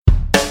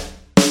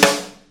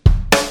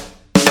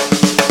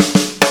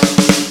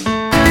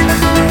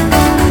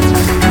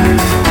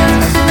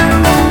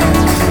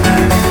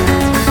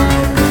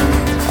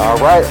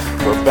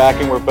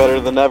back and we're better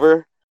than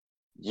ever.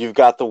 You've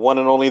got the one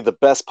and only, the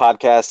best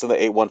podcast in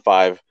the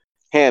 815.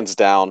 Hands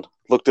down.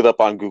 Looked it up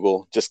on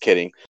Google. Just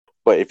kidding.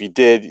 But if you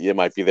did, it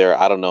might be there.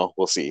 I don't know.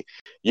 We'll see.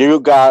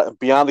 You got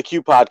Beyond the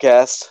Cube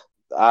podcast.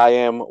 I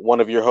am one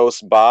of your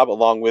hosts, Bob.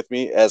 Along with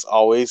me, as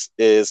always,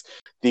 is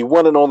the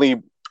one and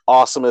only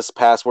awesomest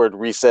password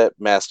reset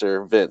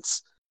master,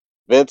 Vince.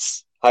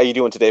 Vince, how you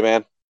doing today,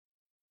 man?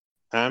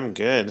 I'm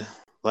good.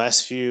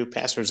 Last few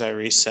passwords I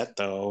reset,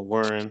 though,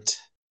 weren't...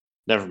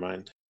 Never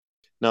mind.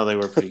 No, they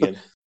were pretty good.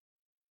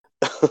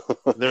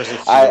 There's a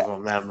few of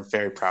them that I'm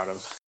very proud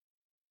of.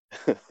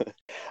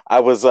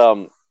 I was,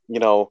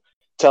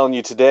 telling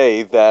you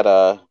today that,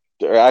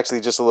 or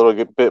actually just a little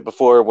bit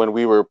before when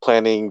we were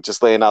planning,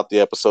 just laying out the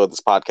episode of this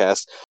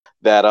podcast,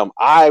 that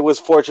I was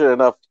fortunate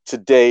enough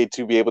today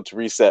to be able to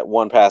reset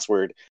one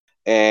password,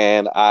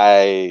 and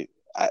I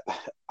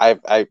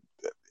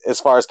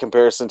as far as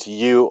comparison to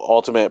you,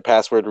 Ultimate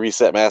Password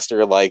Reset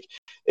Master, like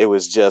it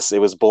was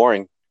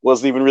boring.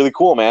 Wasn't even really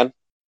cool, man.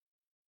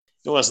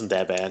 It wasn't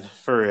that bad,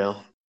 for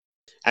real.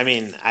 I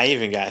mean, I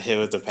even got hit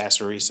with the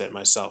password reset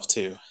myself,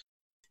 too.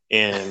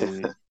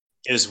 And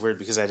it was weird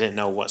because I didn't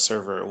know what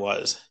server it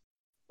was.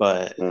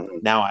 But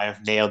now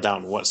I've nailed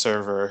down what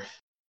server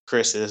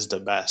Chris is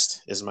the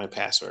best is my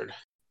password.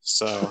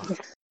 So,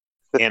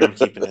 and I'm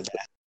keeping it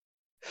that.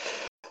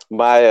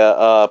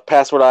 My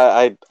password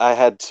I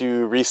had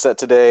to reset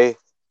today,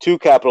 2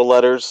 capital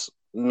letters,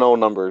 no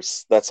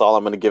numbers. That's all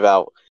I'm going to give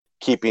out.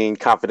 Keeping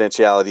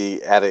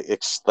confidentiality at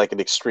an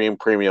extreme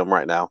premium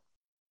right now.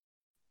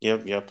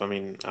 Yep. I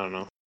mean, I don't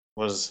know.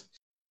 Was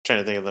trying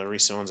to think of the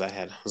recent ones I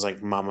had. It was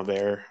like Mama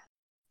Bear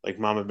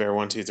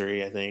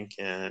 123, I think,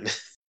 and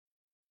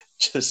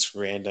just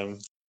random.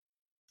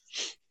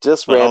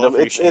 Just but random. I'll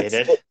appreciate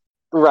it.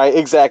 Right,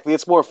 exactly.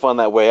 It's more fun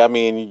that way. I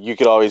mean, you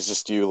could always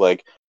just do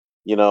like,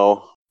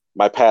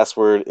 my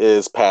password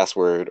is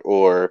password,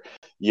 or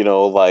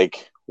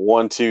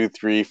 1, 2,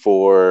 3,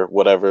 4,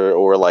 whatever,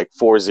 or like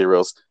 4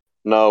 zeros.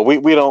 No, we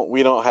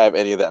don't have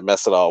any of that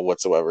mess at all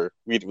whatsoever.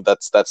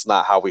 That's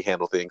not how we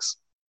handle things.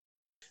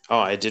 Oh,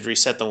 I did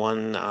reset the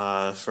one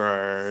for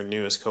our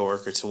newest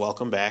coworker to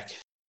welcome back.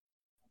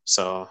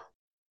 So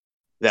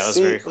that was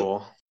very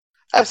cool.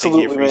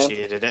 Absolutely, I think he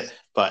appreciated it,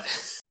 but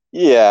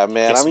yeah,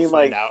 man. I mean, we'll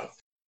find out.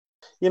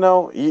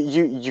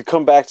 You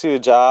come back to a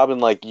job and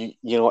like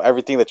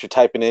everything that you're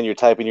typing in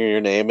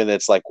your name, and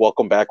it's like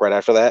welcome back right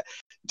after that.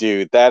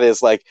 Dude,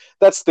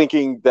 that's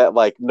thinking that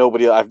like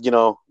nobody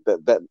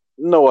that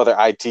no other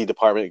IT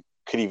department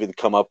could even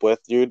come up with,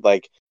 dude.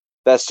 Like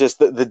that's just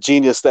the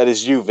genius that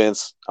is you,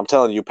 Vince. I'm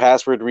telling you,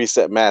 password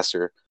reset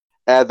master.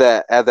 Add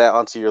that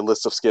onto your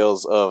list of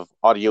skills of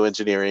audio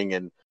engineering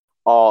and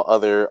all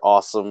other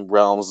awesome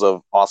realms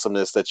of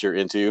awesomeness that you're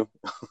into.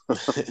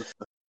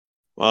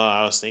 Well,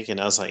 I was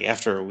like,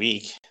 after a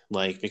week,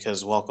 like,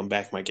 because welcome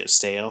back might get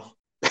stale.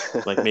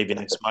 Like, maybe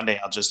next Monday,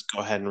 I'll just go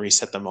ahead and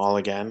reset them all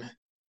again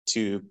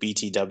to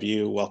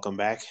BTW, welcome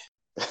back.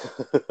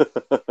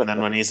 And then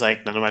when he's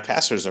like, none of my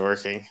passwords are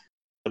working,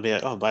 I'll be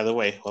like, oh, by the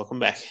way, welcome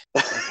back.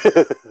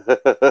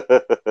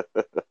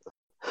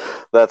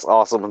 That's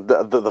awesome.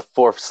 The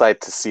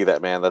foresight to see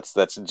that, man.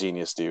 That's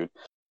genius, dude.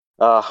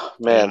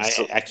 Man.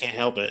 I can't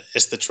help it.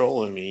 It's the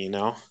troll in me,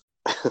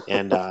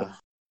 And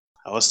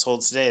I was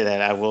told today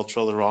that I will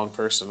troll the wrong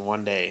person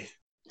one day.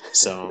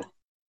 So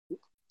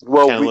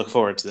well, kind of look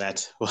forward to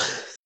that.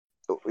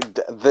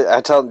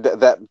 I tell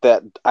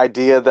that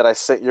idea that I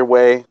sent your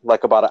way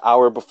like about an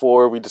hour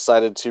before we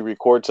decided to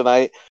record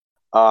tonight.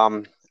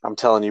 I'm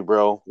telling you,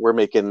 bro, we're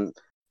making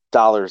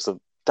dollars,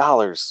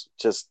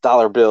 just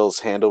dollar bills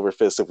hand over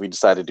fist if we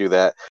decide to do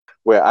that.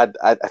 Where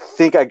I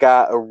think I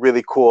got a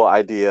really cool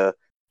idea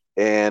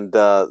and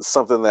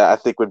something that I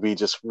think would be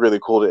just really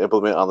cool to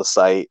implement on the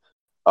site.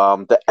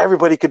 That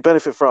everybody could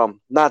benefit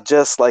from, not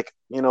just like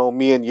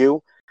me and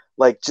you,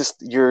 like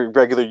just your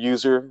regular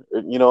user,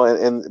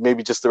 and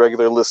maybe just the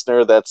regular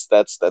listener that's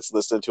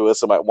listening to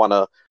us and might want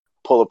to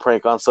pull a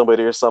prank on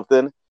somebody or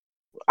something.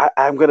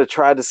 I'm gonna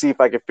try to see if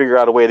I can figure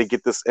out a way to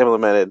get this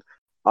implemented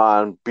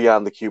on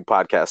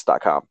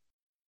BeyondTheCubePodcast.com.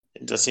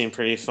 It does seem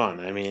pretty fun.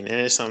 I mean, it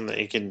is something that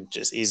you can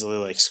just easily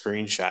like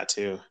screenshot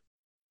too.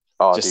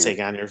 Oh, just dude.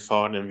 take on your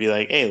phone and be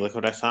like, "Hey, look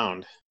what I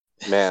found."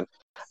 Man,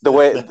 the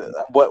way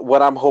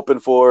what I'm hoping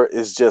for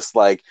is just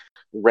like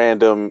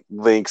random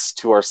links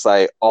to our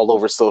site all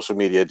over social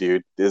media,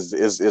 dude.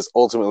 Is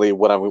ultimately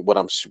what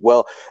I'm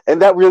well,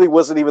 and that really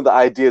wasn't even the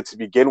idea to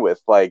begin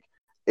with. Like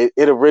it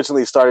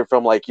originally started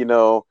from like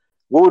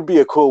what would be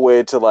a cool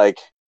way to like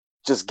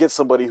just get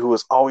somebody who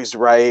is always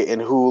right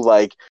and who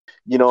like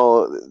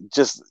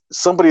just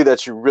somebody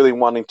that you're really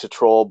wanting to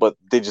troll, but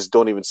they just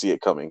don't even see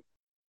it coming.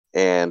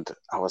 And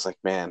I was like,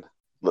 man,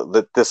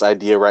 this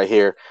idea right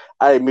here.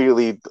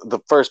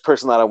 The first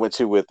person that I went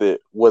to with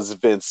it was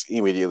Vince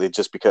immediately,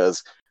 just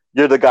because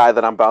you're the guy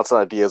that I'm bouncing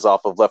ideas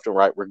off of left and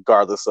right,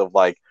 regardless of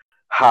like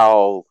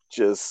how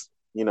just,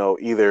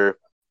 either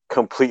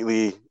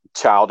completely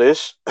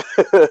childish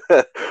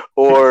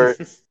or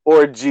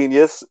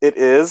genius it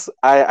is.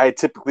 I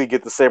typically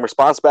get the same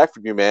response back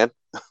from you, man.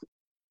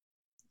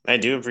 I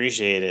do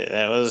appreciate it.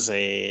 That was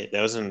a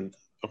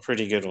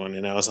pretty good one,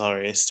 and I was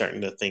already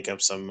starting to think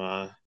of some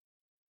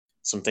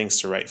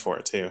things to write for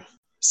it too.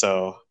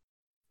 So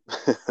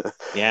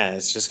yeah,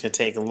 it's just gonna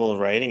take a little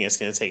writing. It's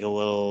gonna take a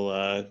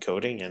little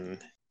coding, and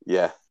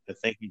Yeah. I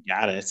think we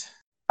got it.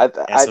 I, Add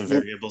I, some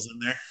variables in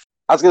there.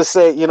 I was gonna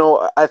say,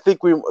 I think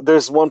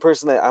there's one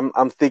person that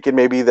I'm thinking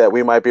maybe that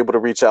we might be able to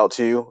reach out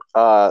to,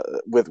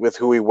 with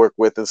who we work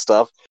with and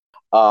stuff,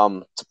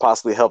 to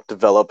possibly help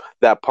develop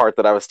that part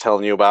that I was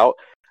telling you about.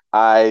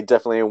 I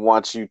definitely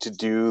want you to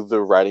do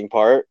the writing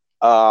part.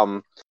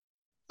 But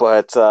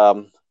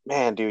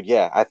man, dude,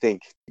 yeah, I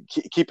think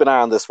keep an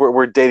eye on this.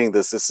 We're dating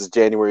this. This is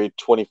January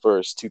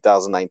 21st,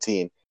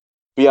 2019.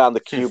 Beyond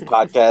the Cube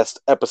podcast,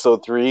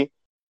 episode 3.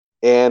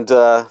 And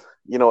I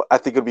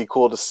think it'd be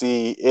cool to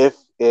see if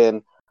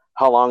and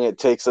how long it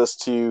takes us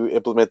to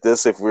implement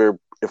this if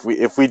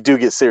we do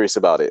get serious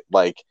about it.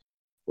 Like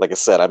I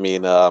said, I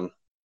mean,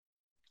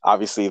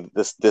 obviously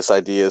this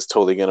idea is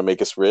totally going to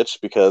make us rich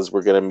because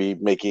we're going to be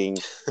making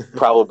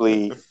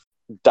probably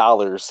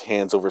dollars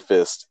hands over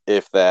fist,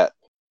 if that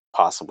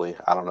possibly.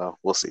 I don't know.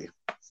 We'll see.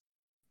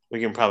 We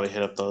can probably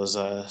hit up those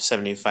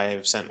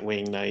 75-cent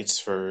wing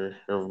nights or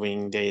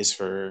wing days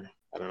for,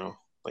 I don't know,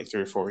 like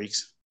 3 or 4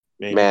 weeks,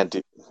 maybe. Man,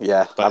 dude,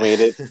 yeah. But I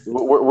mean,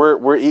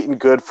 we're eating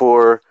good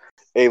for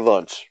a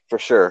lunch for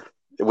sure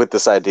with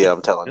this idea.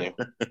 I'm telling you.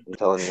 I'm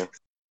telling you.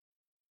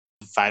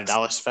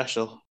 $5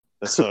 special.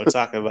 That's what we're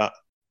talking about.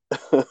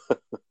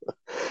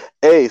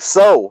 Hey,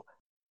 so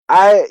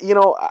I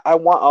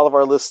want all of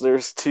our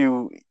listeners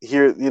to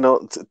hear,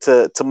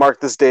 to mark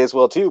this day as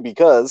well too,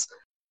 because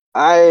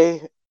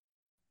I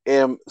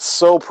am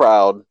so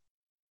proud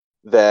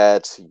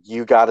that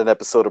you got an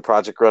episode of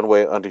Project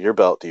Runway under your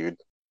belt, dude.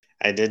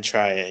 I did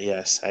try it.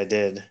 Yes, I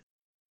did.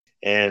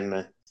 And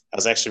I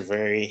was actually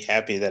very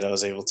happy that I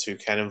was able to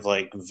kind of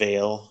like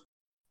veil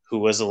who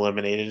was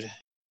eliminated.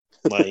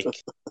 Like,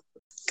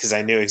 because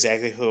I knew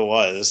exactly who it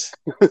was.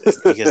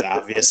 Because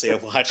obviously I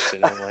watched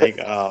it. I'm like,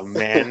 oh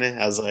man.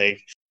 I was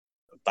like,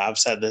 Bob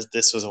said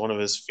this was one of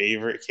his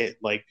favorite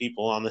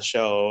people on the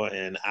show,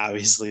 and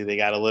obviously they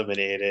got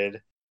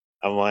eliminated.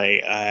 I'm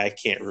like, I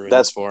can't ruin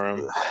this for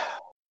him.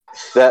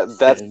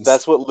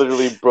 That's what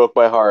literally broke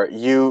my heart.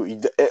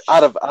 You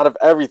out of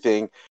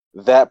everything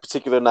that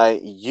particular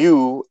night,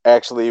 you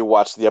actually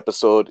watched the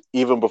episode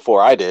even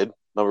before I did.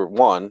 Number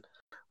one,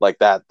 like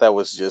that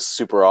was just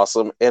super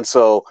awesome. And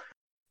so,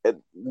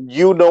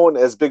 you knowing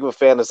as big of a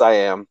fan as I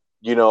am,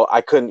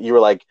 I couldn't. You were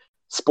like,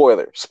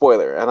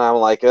 spoiler, and I'm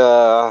like,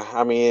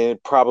 I mean,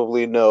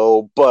 probably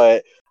no,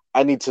 but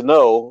I need to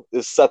know,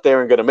 is Seth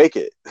Aaron gonna make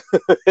it?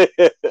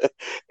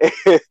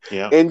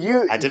 Yeah, and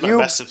you I did my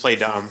best to play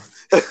dumb.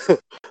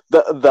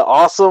 the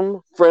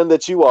awesome friend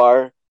that you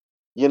are,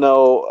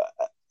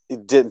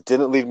 it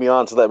didn't lead me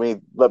on to let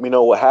me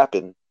know what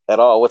happened at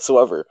all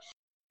whatsoever.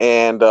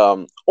 And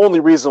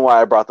only reason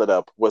why I brought that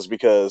up was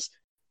because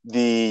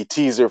the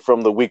teaser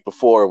from the week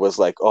before was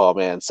like, oh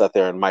man, Seth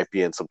Aaron might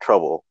be in some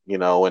trouble,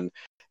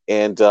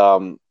 and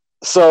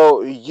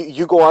so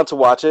you go on to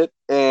watch it,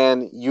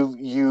 and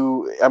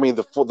I mean,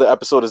 the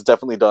episode is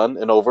definitely done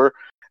and over,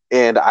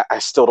 and I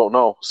still don't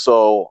know.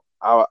 So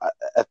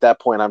at that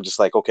point, I'm just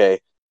like, okay,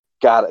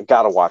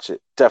 gotta watch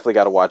it. Definitely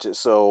gotta watch it.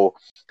 So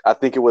I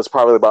think it was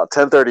probably about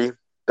 10:30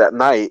 that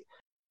night.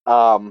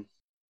 The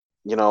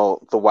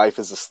wife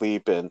is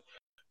asleep, and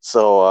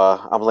so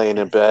I'm laying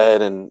in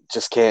bed and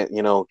just can't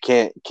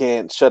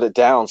shut it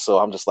down. So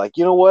I'm just like,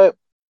 you know what?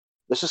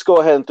 Let's just go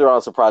ahead and throw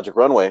on some Project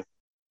Runway.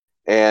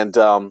 And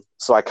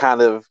so I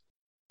kind of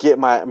get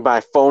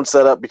my phone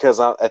set up, because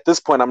at this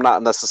point I'm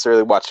not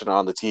necessarily watching it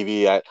on the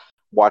TV. I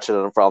watch it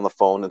on the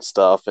phone and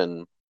stuff.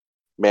 And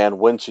man,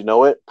 wouldn't you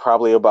know it?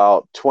 Probably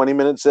about 20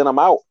 minutes in, I'm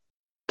out,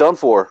 done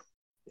for.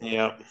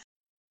 Yep.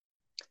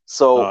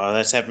 So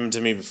that's happened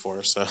to me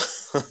before, so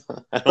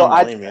I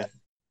don't blame you.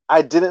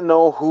 I didn't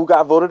know who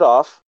got voted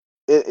off.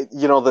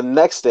 The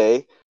next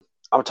day,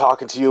 I'm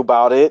talking to you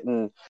about it,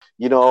 and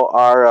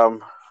our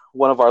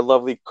one of our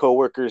lovely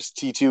coworkers,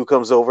 T2,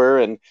 comes over,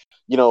 and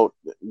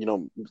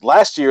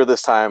last year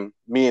this time,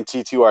 me and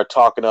T2 are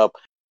talking up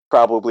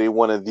probably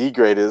one of the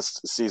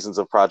greatest seasons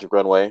of Project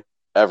Runway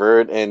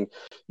ever, and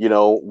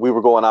we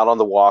were going out on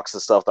the walks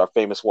and stuff, our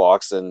famous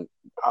walks, and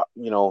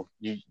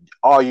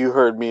all you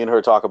heard me and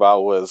her talk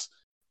about was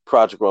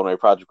Project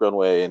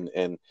Runway,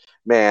 and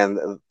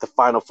man, the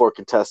final 4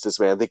 contestants,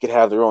 man, they could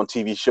have their own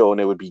TV show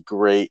and it would be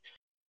great.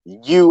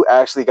 You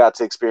actually got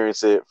to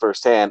experience it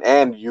firsthand,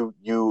 and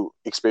you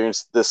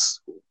experienced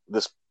this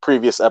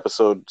previous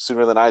episode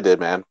sooner than I did,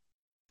 man.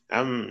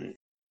 I mean,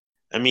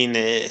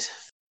 it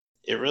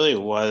really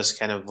was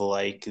kind of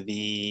like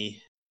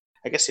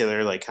I guess the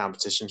other like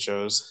competition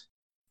shows,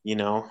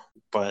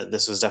 but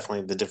this was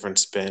definitely the different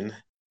spin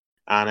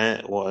on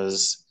it,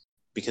 was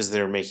because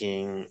they're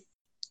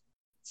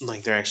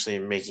actually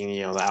making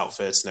the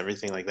outfits and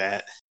everything like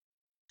that.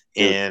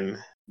 Dude. And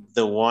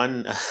the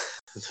one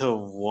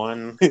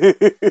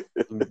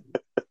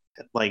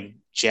like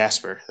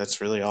Jasper,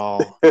 that's really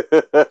all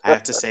I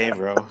have to say,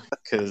 bro,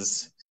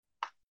 because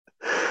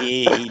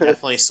He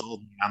definitely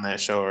sold me on that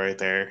show right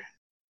there.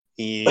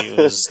 He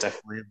was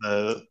definitely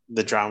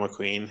the drama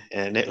queen,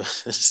 and it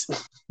was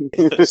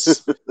it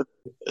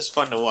was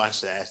fun to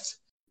watch that.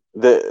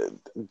 The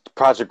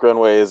Project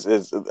Runway is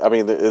I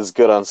mean is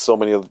good on so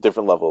many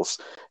different levels,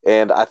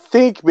 and I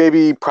think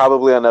maybe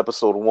probably on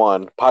episode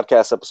one,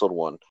 podcast episode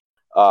one,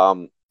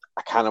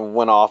 I kind of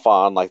went off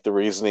on like the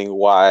reasoning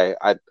why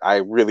I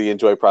really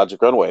enjoy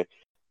Project Runway,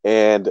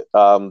 and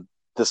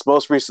this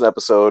most recent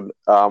episode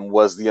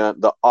was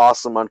the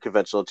awesome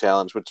unconventional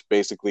challenge, which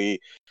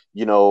basically,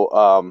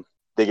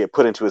 they get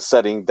put into a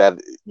setting that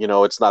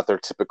it's not their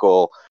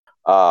typical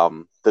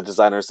the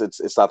designers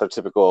it's not their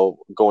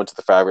typical going to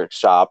the fabric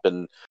shop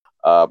and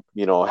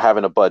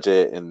having a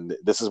budget, and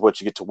this is what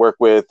you get to work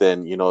with,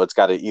 and it's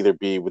got to either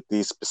be with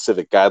these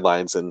specific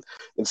guidelines, and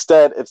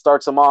instead it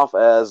starts them off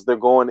as they're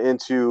going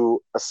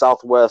into a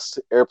Southwest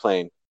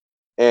airplane,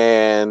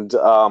 and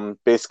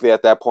basically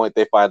at that point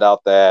they find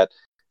out that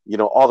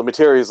all the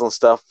materials and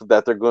stuff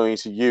that they're going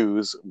to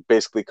use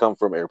basically come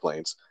from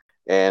airplanes,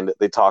 and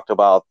they talked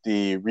about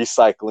the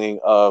recycling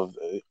of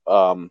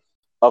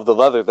the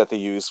leather that they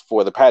use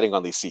for the padding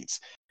on these seats.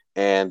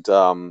 And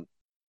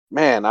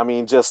man, I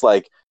mean, just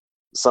like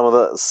some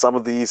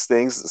of these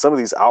things, some of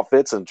these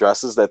outfits and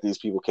dresses that these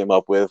people came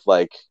up with,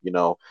 like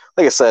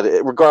like I said,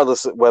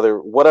 regardless of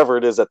whatever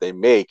it is that they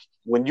make,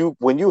 when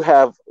you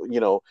have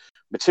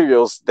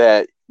materials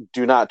that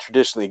do not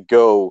traditionally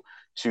go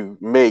to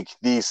make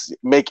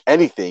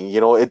anything,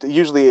 it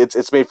usually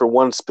it's made for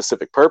one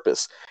specific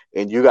purpose,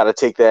 and you got to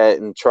take that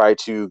and try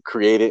to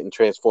create it and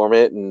transform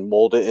it and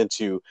mold it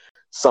into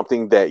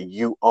something that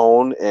you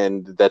own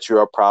and that you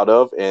are proud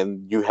of,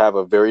 and you have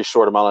a very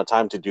short amount of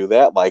time to do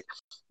that. Like,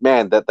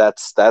 man,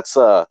 that's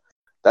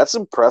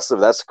impressive.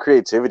 That's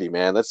creativity,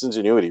 man. That's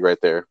ingenuity right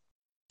there.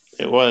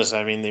 It was.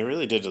 I mean, they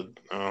really did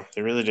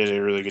a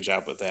really good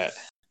job with that.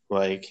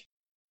 Like,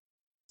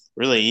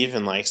 really,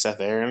 even like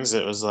Seth Aaron's,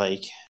 it was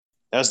like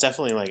that was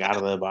definitely like out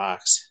of the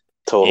box.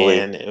 Totally.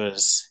 And it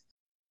was,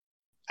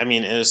 I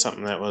mean, it was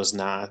something that was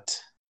not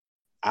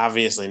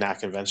obviously not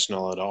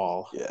conventional at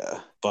all. Yeah.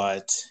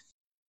 But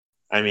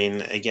I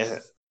mean, I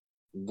guess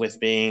with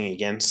being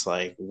against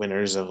like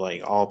winners of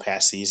like all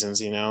past seasons,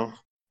 Yeah.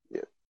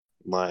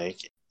 like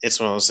it's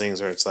one of those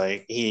things where it's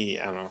like I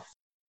don't know,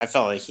 I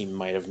felt like he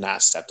might have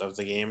not stepped up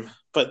the game,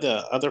 but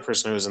the other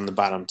person who was in the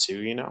bottom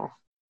two,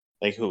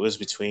 like who it was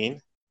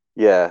between,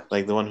 Yeah.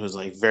 like the one who's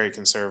like very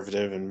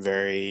conservative and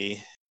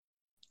very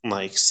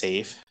like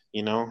safe,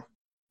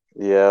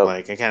 Yeah.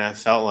 like I kind of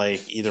felt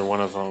like either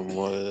one of them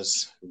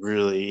was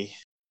really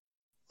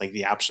like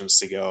the options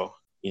to go,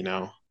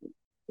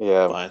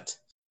 Yeah. but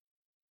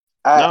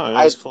I no,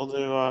 I it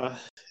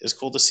was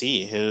cool to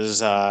see. It was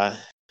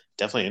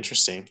definitely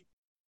interesting.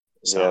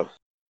 yeah. So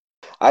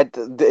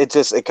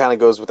It kind of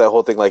goes with that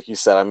whole thing, like you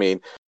said. I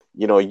mean,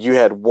 you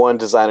had one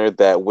designer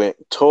that went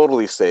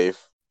totally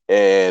safe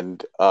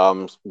and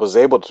was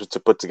able to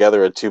put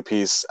together a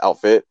two-piece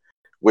outfit,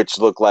 which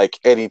looked like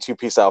any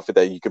two-piece outfit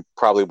that you could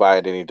probably buy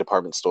at any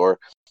department store.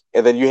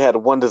 And then you had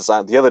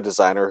the other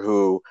designer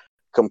who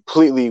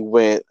completely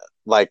went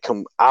like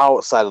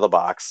outside of the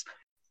box.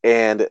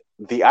 And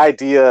the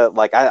idea,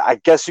 like I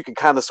guess you can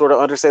kind of sort of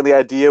understand the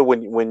idea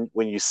when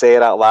you say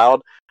it out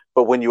loud,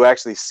 but when you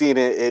actually seen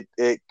it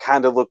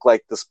kind of looked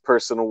like this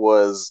person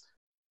was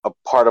a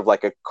part of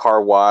like a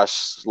car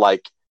wash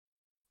like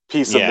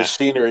piece of yeah,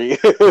 machinery.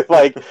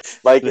 like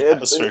that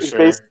was for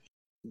sure.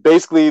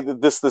 basically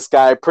this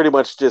guy pretty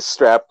much just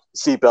strapped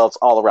seatbelts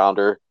all around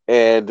her,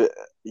 and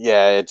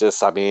yeah, it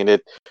just, I mean,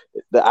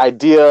 the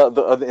idea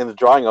in the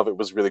drawing of it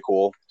was really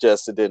cool,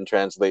 just it didn't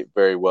translate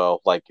very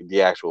well, like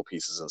the actual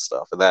pieces and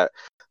stuff. And that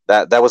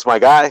was my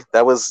guy.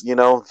 That was,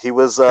 he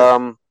was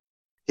the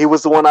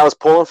one I was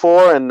pulling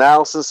for, and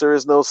now since there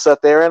is no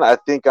Seth Aaron, I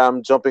think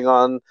I'm jumping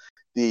on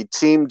the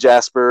Team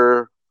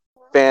Jasper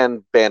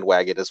fan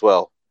bandwagon as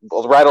well,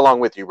 right along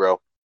with you, bro.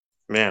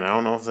 Man, I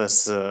don't know if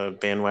that's the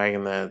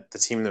bandwagon that the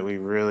team that we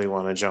really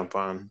want to jump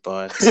on,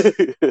 but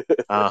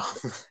uh,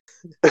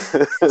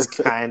 it's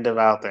kind of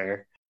out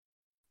there.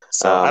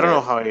 So Oh I don't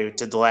know man, how he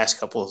did the last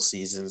couple of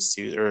seasons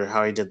too, or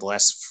how he did the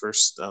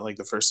like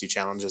the first two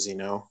challenges,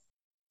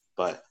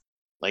 But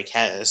like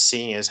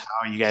seeing as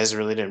how you guys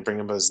really didn't bring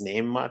up his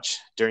name much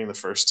during the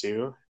first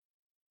two,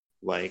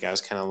 like I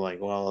was kind of like,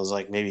 well, I was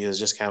like maybe he was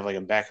just kind of like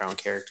a background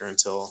character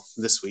until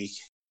this week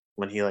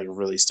when he like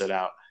really stood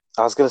out.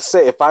 I was gonna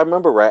say, if I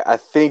remember right, I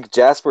think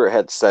Jasper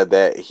had said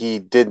that he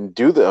didn't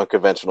do the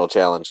unconventional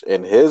challenge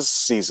in his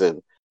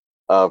season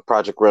of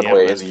Project Yep,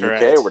 Runway in that's the UK or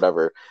correct.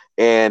 whatever.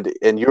 And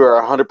you are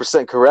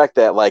 100% correct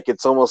that like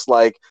it's almost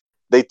like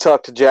they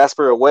tucked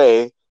Jasper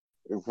away,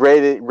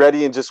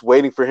 ready and just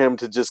waiting for him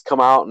to just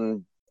come out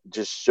and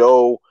just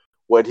show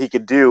what he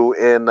could do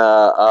in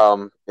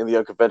the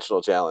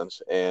unconventional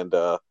challenge. And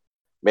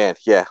man,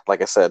 yeah,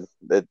 like I said,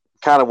 it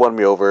kind of won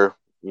me over.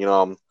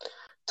 I'm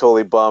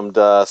totally bummed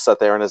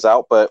Seth Aaron is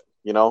out, but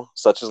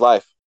such is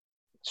life.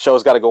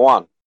 Show's got to go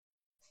on.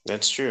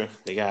 That's true.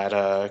 They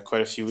got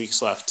quite a few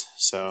weeks left,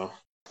 so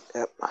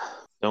Yep.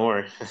 Don't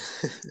worry.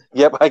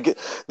 Yep.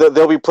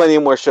 There'll be plenty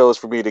more shows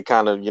for me to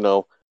kind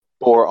of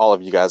bore all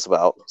of you guys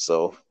about.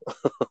 So.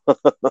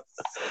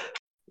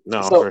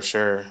 No, So for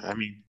sure. I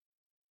mean,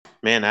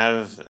 man,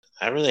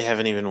 I really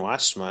haven't even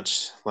watched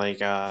much.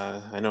 Like,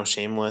 I know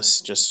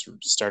Shameless just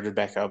started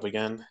back up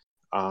again.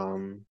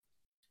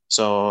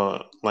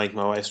 So like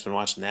my wife's been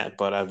watching that,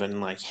 but I've been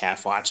like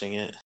half watching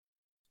it.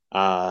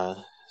 Uh,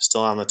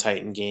 Still on the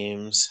Titan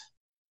games.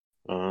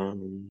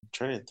 Trying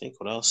to think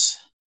what else.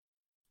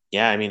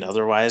 Yeah, I mean,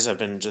 otherwise I've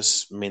been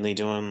just mainly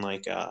doing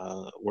like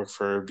work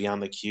for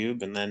Beyond the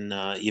Cube, and then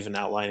even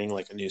outlining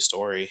like a new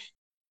story.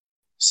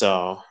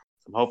 So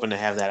I'm hoping to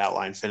have that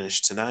outline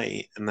finished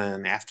tonight, and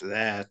then after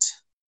that,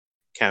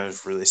 kind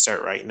of really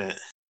start writing it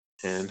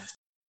and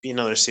be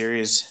another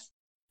series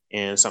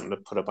and something to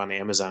put up on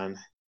Amazon.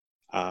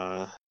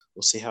 Uh,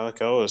 we'll see how it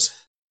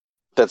goes.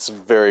 that's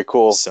very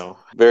cool. So,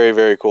 Very,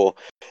 very cool.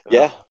 uh,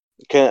 Yeah.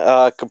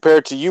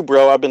 Compared to you,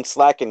 bro, I've been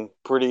slacking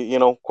pretty,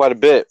 quite a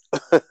bit.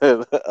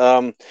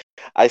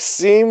 I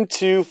seem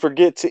to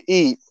forget to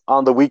eat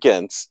on the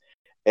weekends,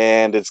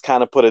 and it's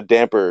kind of put a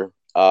damper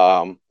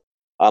on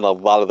a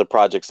lot of the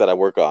projects that I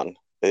work on.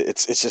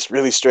 It's just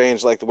really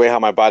strange, like the way how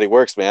my body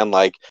works, man.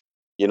 Like,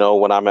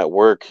 when I'm at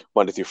work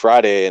Monday through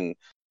Friday, and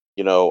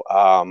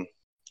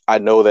I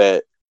know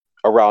that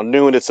around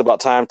noon it's about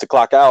time to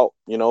clock out,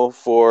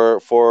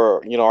 for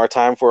our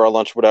time for our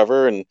lunch,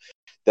 whatever, and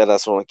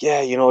that's when I'm like,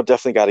 yeah,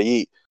 definitely got to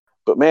eat.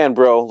 But man,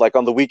 bro, like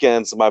on the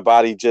weekends, my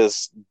body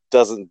just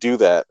doesn't do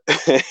that.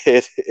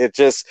 it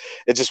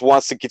just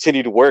wants to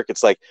continue to work.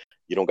 It's like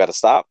you don't got to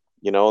stop.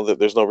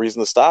 There's no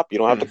reason to stop. You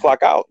don't have to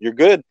clock out. You're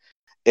good.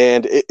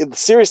 And it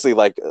seriously,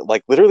 like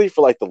literally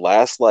for like the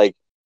last like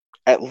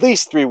at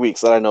least 3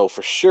 weeks that I know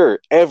for sure,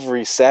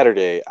 every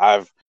Saturday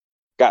I've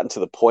gotten to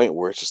the point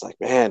where it's just like,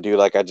 man, dude,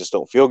 like I just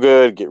don't feel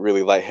good, get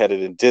really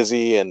lightheaded and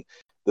dizzy. And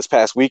this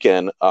past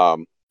weekend,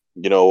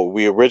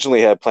 we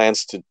originally had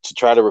plans to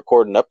try to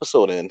record an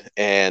episode in,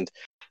 and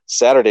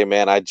Saturday,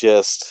 man, I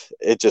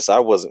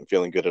wasn't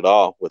feeling good at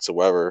all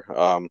whatsoever.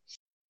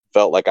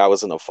 Felt like I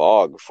was in a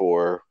fog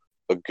for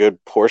a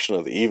good portion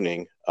of the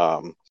evening.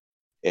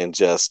 And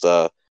just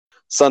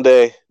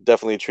Sunday,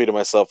 definitely treated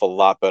myself a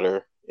lot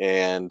better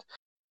and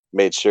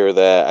made sure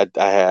that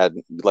I had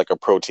like a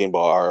protein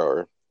bar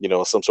or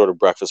some sort of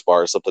breakfast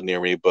bar or something near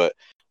me. But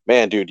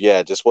man, dude,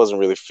 yeah, just wasn't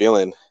really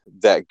feeling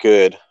that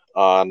good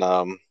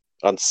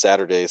on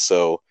Saturday.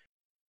 So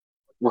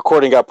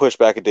recording got pushed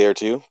back a day or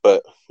two,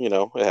 but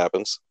it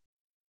happens.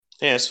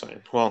 yeah, it's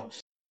fine. Well,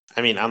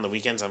 I mean, on the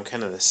weekends, I'm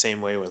kind of the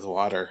same way with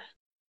water.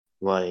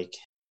 Like,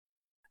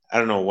 I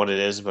don't know what it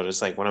is, but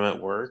it's like when I'm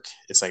at work,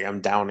 it's like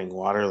I'm downing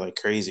water like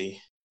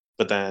crazy.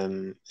 But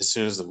then as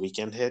soon as the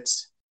weekend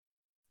hits,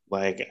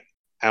 like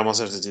I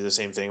almost have to do the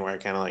same thing where I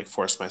kind of like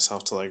force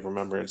myself to like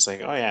remember. It's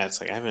like, oh yeah, it's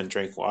like I haven't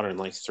drank water in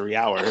like 3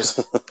 hours.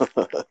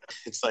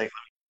 It's like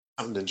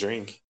something to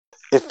drink.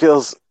 It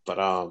feels. But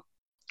I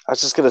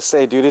was just gonna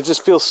say, dude, it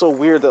just feels so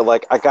weird that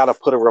like I gotta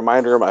put a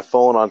reminder on my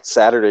phone on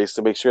Saturdays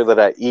to make sure that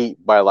I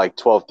eat by like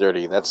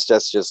 12:30. That's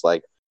just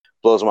like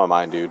blows my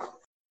mind, dude.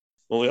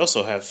 well, we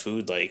also have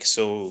food like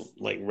so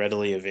like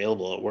readily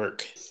available at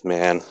work.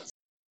 Man,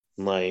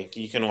 Like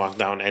you can walk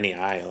down any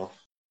aisle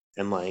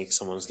and like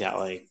someone's got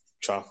like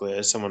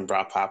chocolate, someone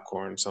brought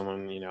popcorn,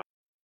 someone,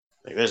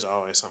 like there's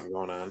always something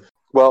going on.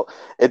 well,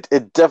 it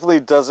definitely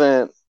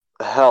doesn't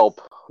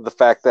help the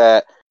fact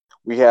that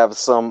we have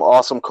some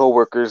awesome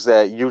coworkers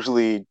that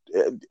usually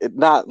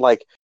not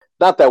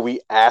that we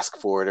ask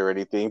for it or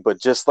anything, but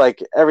just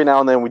like every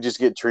now and then we just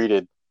get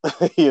treated.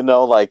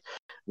 Like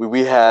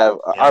we have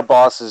our Yeah.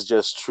 boss is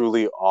just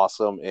truly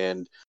awesome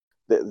and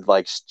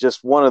like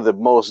just one of the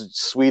most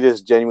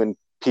sweetest, genuine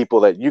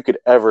people that you could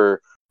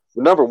ever,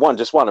 number one,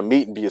 just want to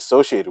meet and be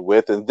associated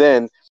with, and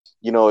then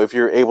if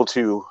you're able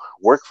to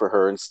work for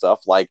her and stuff,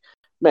 like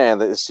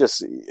man, it's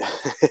just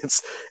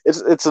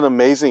it's an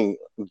amazing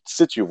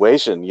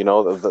situation.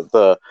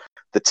 The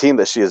team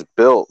that she has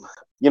built.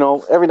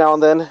 Every now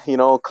and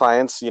then,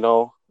 clients,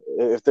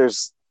 if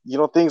there's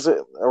things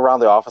around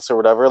the office or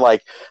whatever,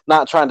 like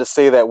not trying to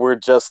say that we're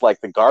just like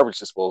the garbage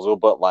disposal,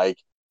 but like,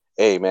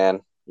 hey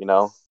man,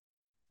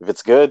 if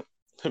it's good,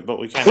 But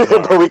we kind of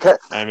but are. we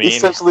I mean,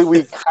 essentially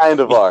we kind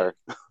of are.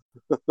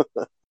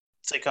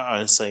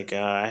 it's like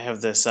I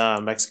have this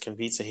Mexican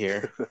pizza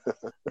here,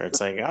 or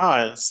it's like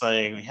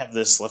we have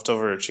this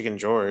leftover chicken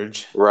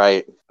George,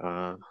 Right.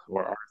 or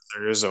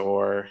Arthur's,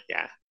 or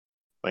yeah,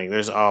 like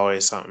there's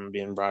always something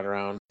being brought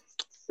around.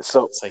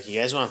 So It's like, you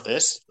guys want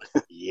this?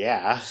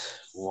 Yeah,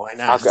 why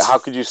how not? how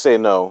could you say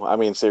no? I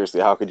mean, seriously,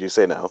 how could you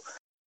say no?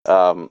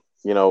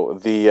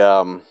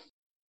 The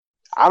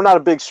I'm not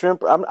a big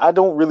shrimp. I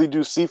don't really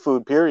do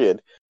seafood.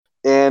 Period.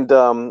 And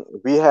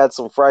we had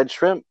some fried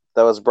shrimp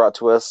that was brought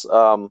to us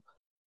from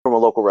a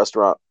local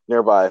restaurant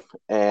nearby,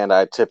 and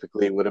I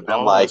typically would have been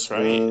Oh, like, that's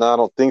right. I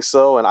don't think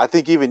so. And I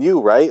think even you,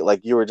 right?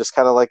 Like you were just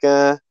kind of like,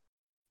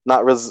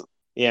 not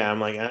Yeah, I'm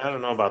like, I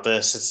don't know about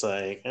this. It's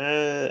like,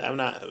 I'm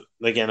not.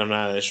 Again, I'm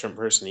not a shrimp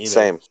person either.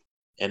 same.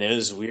 And it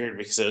was weird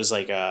because it was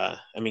like, I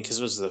mean, because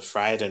it was the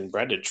fried and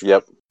breaded shrimp.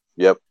 Yep.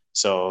 Yep.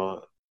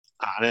 So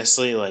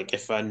honestly, like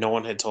if no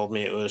one had told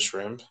me it was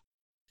shrimp,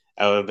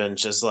 I would have been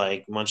just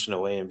like munching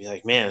away and be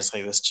like, man, it's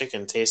like this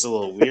chicken tastes a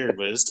little weird,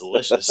 but it's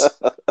delicious.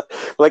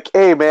 Like,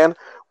 hey man,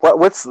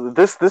 what's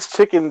this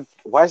chicken?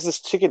 Why does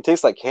this chicken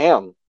taste like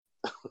ham?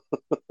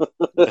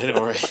 I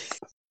know, right?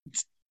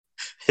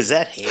 Is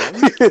that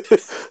ham?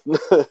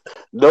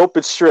 Nope,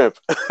 it's shrimp.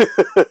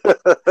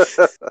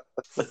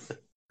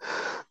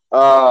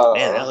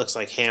 Man, that looks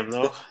like ham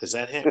though. Is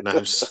that ham? No,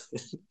 I'm just...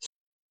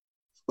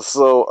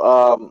 So,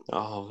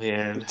 Oh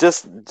man.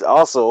 just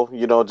also,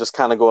 just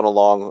kind of going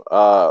along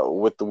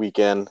with the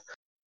weekend.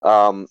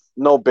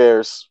 No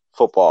Bears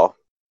football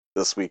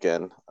this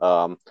weekend.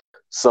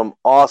 Some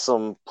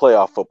awesome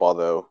playoff football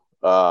though.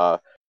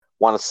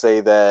 Want to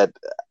say that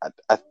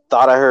I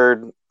thought I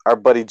heard our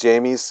buddy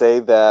Jamie say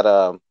that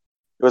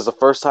it was the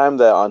first time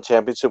that on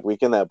championship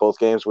weekend that both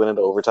games went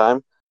into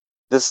overtime.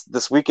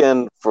 This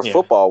weekend for Yeah.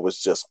 football was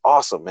just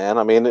awesome, man.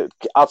 I mean,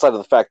 outside of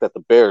the fact that the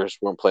Bears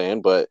weren't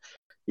playing, but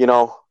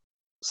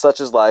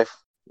such is life.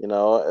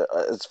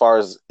 As far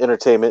as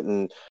entertainment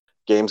and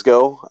games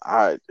go,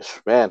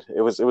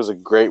 it was a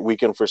great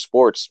weekend for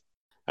sports.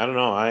 I don't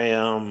know.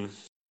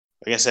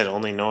 Like I said,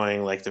 only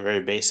knowing like the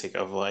very basic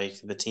of like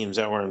the teams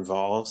that were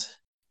involved,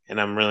 and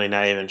I'm really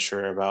not even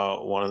sure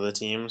about one of the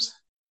teams.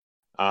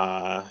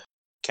 Kind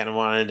of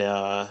wanted.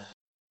 What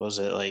was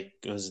it like?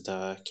 It was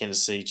the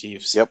Kansas City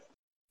Chiefs. Yep.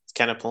 It's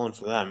kind of pulling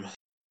for them,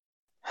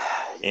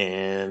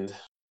 and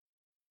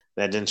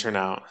that didn't turn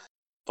out.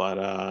 But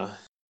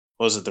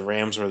what was it? The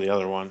Rams were the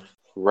other one.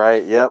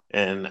 Right. Yep.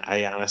 And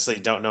I honestly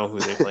don't know who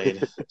they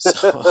played.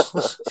 So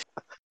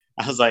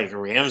I was like,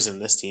 Rams in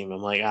this team. I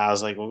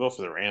was like, we'll go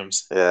for the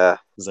Rams. Yeah.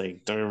 I was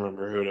like, don't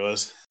remember who it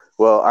was.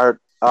 Well, our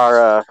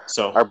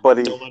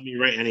buddy. Don't let me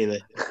write any of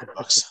the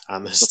books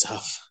on this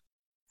stuff.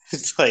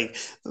 It's like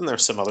then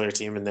there's some other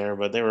team in there,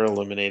 but they were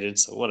eliminated,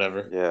 so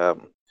whatever. Yeah,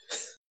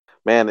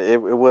 man,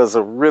 it was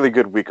a really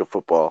good week of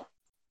football,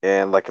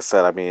 and like I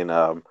said, I mean,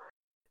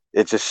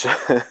 it just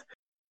I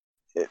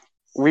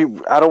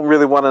don't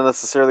really want to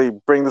necessarily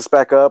bring this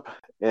back up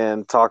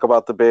and talk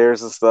about the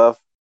Bears and stuff,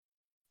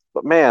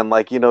 but man,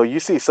 like you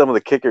see some of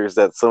the kickers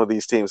that some of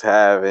these teams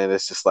have, and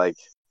it's just like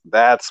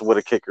that's what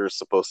a kicker is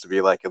supposed to be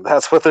like, and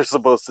that's what they're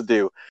supposed to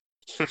do,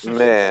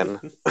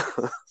 man.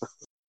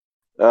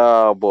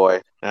 Oh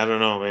boy. I don't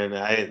know, man.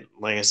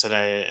 Like I said,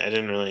 I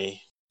didn't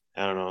really.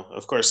 I don't know.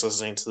 Of course,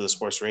 listening to the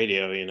sports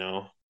radio,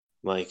 and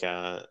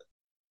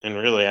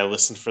really, I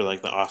listened for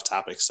like the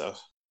off-topic stuff.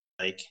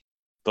 Like,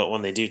 but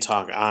when they do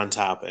talk on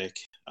topic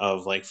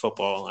of like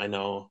football, I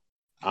know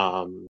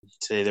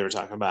today they were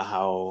talking about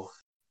how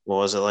what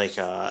was it like?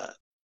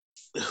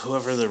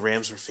 Whoever the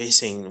Rams were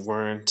facing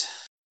weren't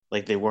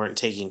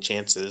taking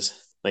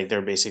chances. Like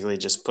they're basically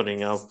just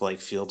putting up like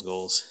field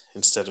goals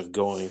instead of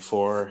going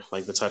for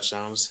like the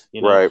touchdowns.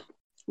 Right.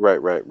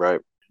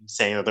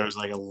 Saying that there was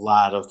like a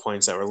lot of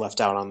points that were left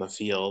out on the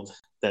field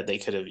that they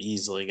could have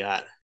easily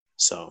got.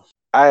 So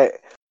I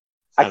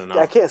don't know.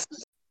 I can't.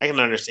 I can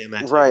understand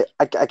that. Right.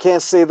 I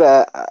can't say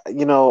that.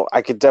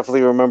 I could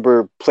definitely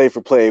remember play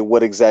for play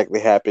what exactly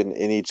happened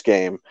in each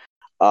game.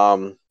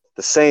 The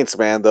Saints,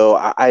 man, though,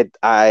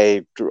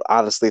 I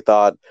honestly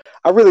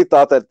really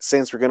thought that the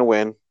Saints were going to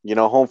win.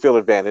 Home field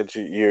advantage.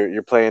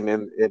 You're playing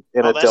in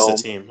a that's dome. The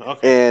team.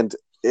 Okay.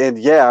 And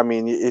yeah, I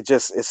mean, it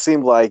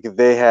seemed like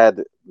they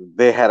had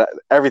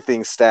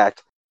everything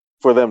stacked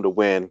for them to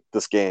win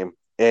this game.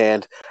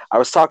 And I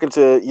was talking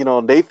to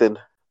Nathan,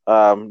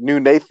 new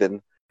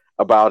Nathan,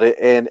 about it,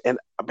 and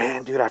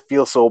man, dude, I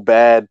feel so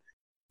bad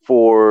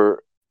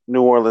for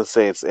New Orleans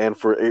Saints and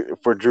for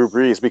Drew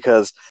Brees,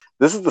 because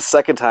this is the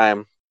second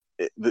time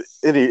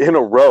in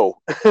a row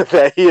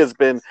that he has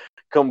been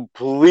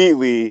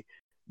completely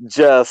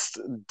just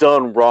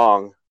done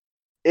wrong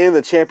in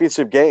the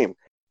championship game.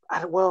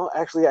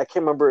 Actually, I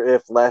can't remember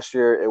if last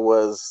year it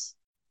was.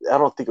 I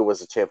don't think it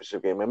was a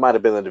championship game. It might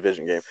have been a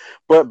division game,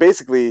 but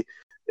basically,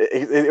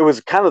 it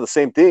was kind of the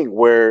same thing.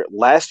 Where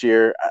last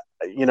year,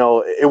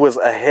 it was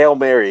a Hail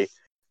Mary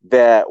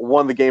that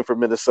won the game for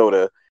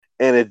Minnesota,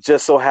 and it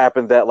just so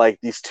happened that like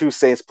these two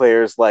Saints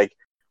players like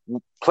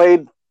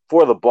played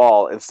for the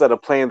ball instead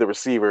of playing the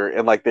receiver,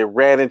 and like they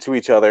ran into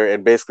each other,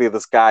 and basically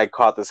this guy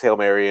caught this Hail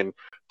Mary and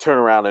turned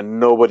around and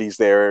nobody's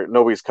there,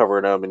 nobody's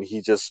covering him, and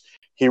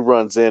he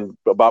runs in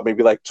about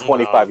maybe like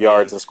 25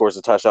 yards and scores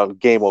a touchdown.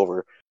 Game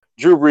over.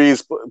 Drew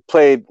Brees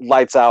played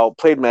lights out,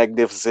 played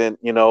magnificent,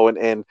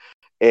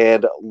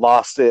 and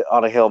lost it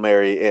on a Hail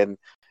Mary. And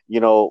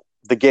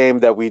the game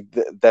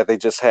that they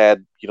just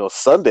had,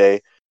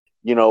 Sunday,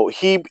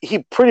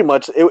 he pretty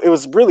much it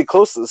was really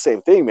close to the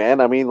same thing,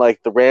 man. I mean,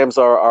 like the Rams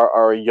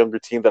are a younger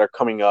team that are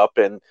coming up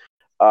and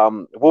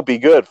will be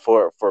good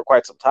for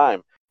quite some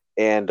time.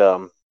 And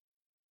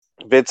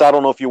Vince, I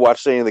don't know if you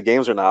watched any of the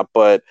games or not,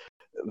 but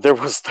there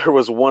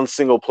was one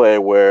single play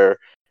where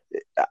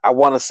I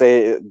want to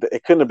say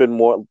it couldn't have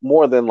been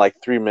more than like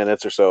 3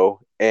 minutes or so,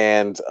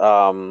 and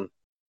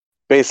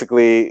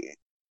basically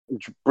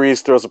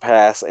Brees throws a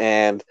pass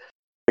and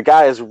the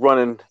guy is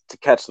running to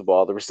catch the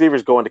ball. The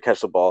receiver's going to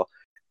catch the ball,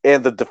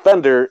 and the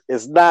defender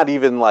is not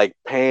even like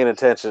paying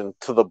attention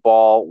to the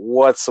ball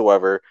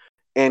whatsoever,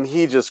 and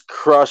he just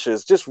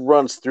just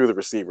runs through the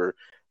receiver.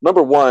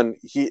 Number one,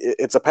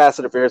 it's a pass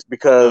interference Oh,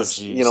 because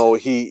jeez.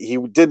 he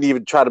didn't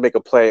even try to make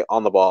a play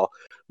on the ball.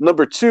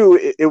 Number two,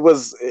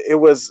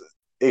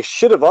 it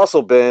should have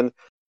also been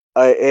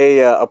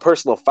a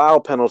personal foul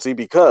penalty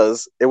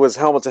because it was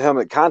helmet to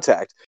helmet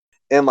contact,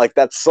 and like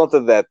that's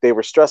something that they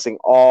were stressing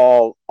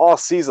all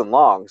season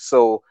long.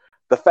 So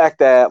the fact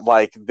that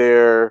like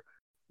there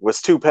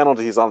was two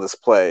penalties on this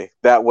play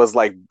that was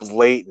like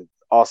blatant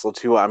also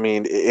too. I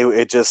mean,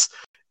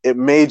 it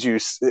made you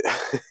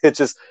it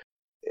just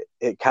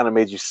it kind of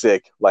made you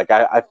sick. Like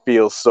I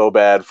feel so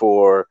bad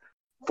for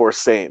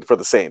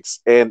the Saints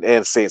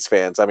and Saints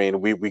fans. I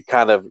mean, we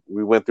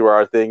went through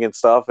our thing and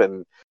stuff,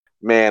 and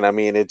man, I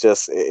mean, it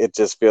just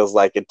feels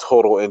like a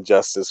total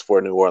injustice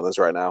for New Orleans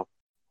right now.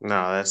 No,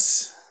 I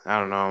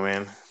don't know,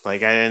 man.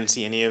 Like I didn't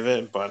see any of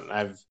it, but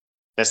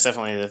that's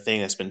definitely the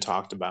thing that's been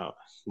talked about.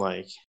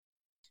 Like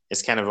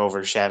it's kind of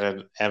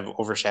overshadowed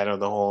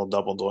the whole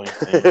double doink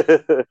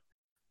thing.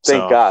 Thank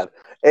So God.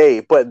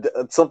 Hey,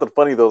 but something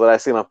funny though that I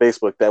seen on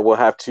Facebook that we'll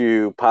have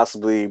to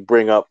possibly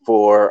bring up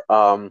for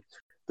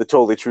the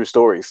totally true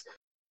stories.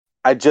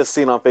 I just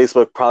seen on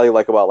Facebook probably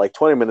like about like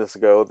 20 minutes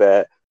ago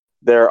that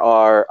there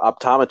are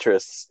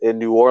optometrists in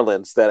New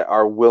Orleans that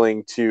are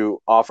willing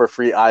to offer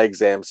free eye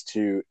exams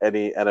to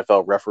any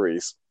NFL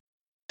referees.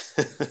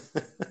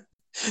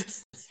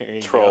 there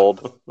you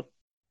Trolled. go.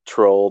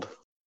 Trolled.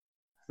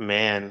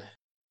 Man,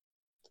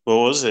 what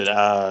was it?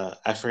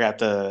 I forgot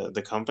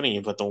the company,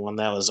 but the one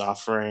that was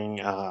offering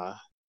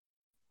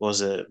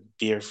was it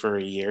beer for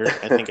a year?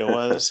 I think it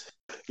was.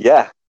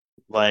 Yeah.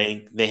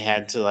 Like they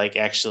had to like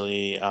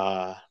actually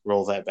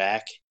roll that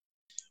back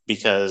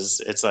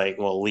because it's like,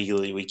 well,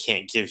 legally we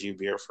can't give you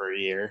beer for a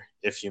year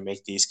if you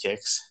make these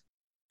kicks.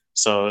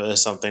 So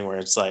it's something where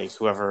it's like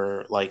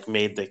whoever like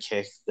made the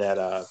kick that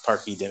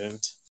Parkey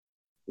didn't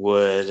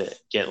would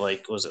get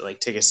like, was it like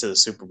tickets to the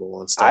Super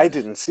Bowl instead? I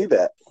didn't see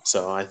that.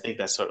 So I think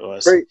that's what it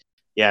was. Great.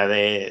 Yeah,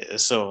 they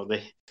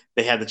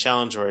had the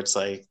challenge where it's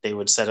like they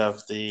would set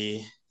up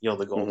the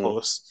the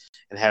goalposts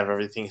and have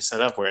everything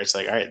set up where it's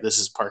like, all right, this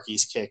is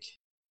Parkey's kick.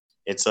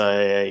 It's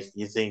like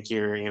you think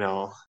you're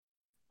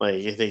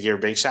a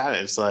big shot.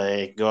 It's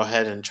like go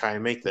ahead and try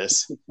and make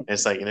this.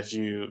 It's like, and if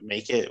you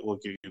make it, we'll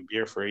give you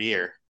beer for a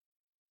year.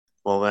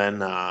 Well,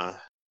 then I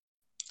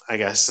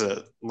guess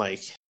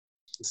like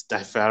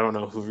I don't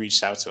know who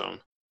reached out to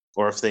him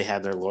or if they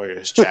had their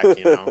lawyers check,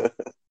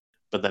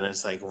 But then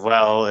it's like,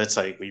 well, it's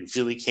like we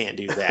really can't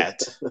do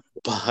that,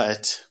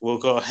 but we'll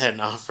go ahead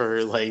and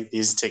offer like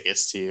these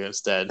tickets to you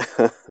instead.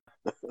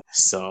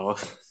 So,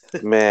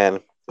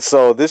 man,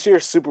 so this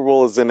year's Super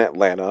Bowl is in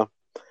Atlanta.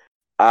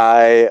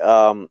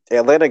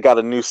 Atlanta got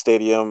a new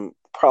stadium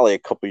probably a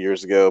couple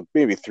years ago,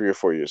 maybe 3 or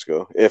 4 years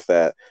ago, if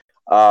that.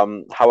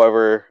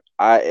 However,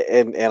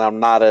 I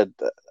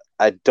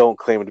don't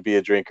claim to be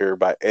a drinker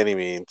by any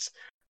means.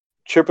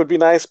 Trip would be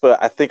nice,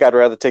 but I think I'd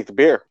rather take the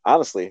beer,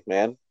 honestly,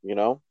 man.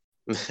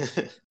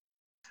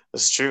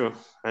 That's true.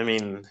 I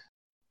mean,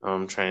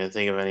 I'm trying to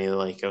think of any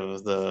like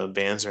of the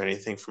bands or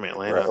anything from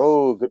Atlanta. Right.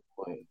 Oh, good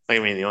point. I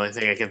mean, the only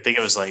thing I can think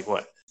of is like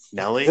what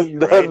Nelly,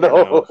 no, right?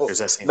 no. Or is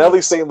that St. Nelly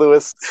Louis? St.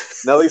 Louis.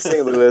 Nelly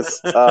St.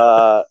 Louis.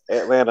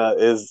 Atlanta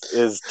is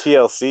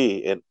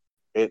TLC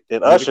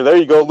and Usher. There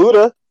you go,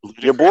 Luda.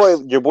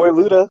 Ludacris. Your boy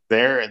Luda.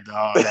 There,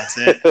 that's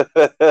it.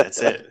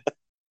 That's it.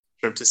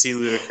 Trip to see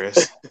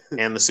Ludacris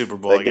and the Super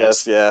Bowl, I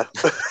guess. Yeah.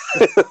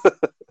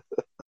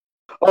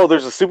 Oh,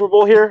 there's a Super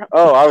Bowl here?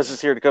 Oh, I was just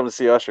here to come to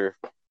see Usher.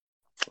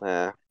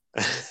 I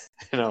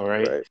know,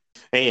 right?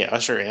 Hey,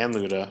 Usher and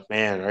Luda,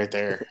 man, right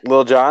there.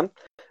 Lil Jon.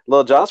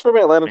 Lil Jon's from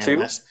Atlanta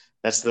too.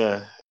 That's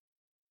the.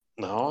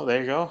 No,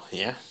 there you go.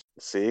 Yeah.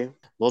 See,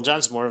 Lil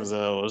Jon's more of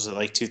the was it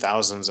like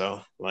 2000s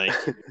though? Like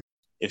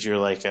if you're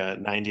like a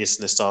 90s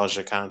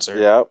nostalgia concert.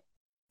 Yep.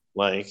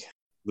 Like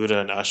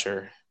Luda and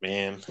Usher,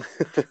 man.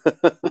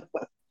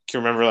 Can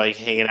you remember like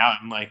hanging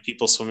out in like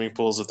people's swimming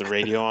pools with the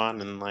radio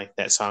on and like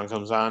that song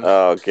comes on?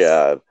 Oh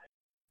God,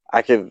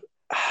 I can.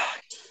 I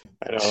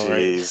know,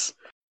 jeez. right?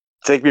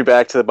 Take me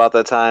back to about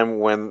that time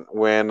when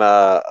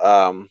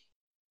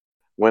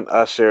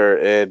Usher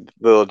and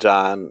Lil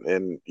Jon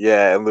and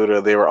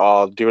Luda, they were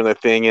all doing their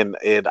thing, and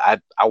I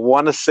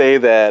want to say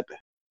that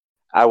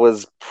I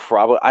was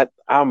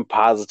I'm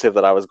positive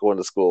that I was going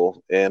to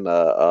school in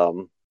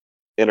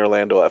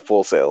Orlando at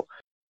Full Sail,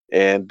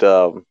 and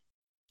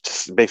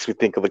just makes me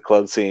think of the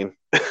club scene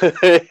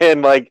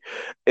and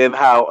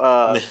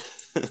how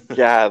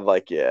God,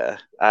 like, yeah,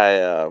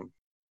 I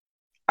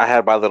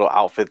had my little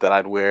outfit that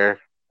I'd wear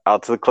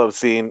out to the club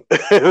scene,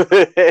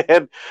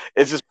 and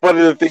it's just funny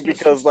to think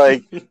because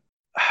like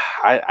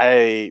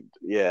I'm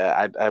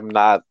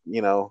not,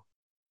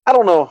 I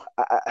don't know,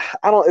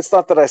 I don't. It's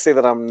not that I say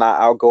that I'm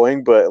not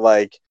outgoing, but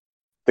like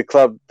the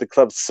club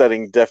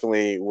setting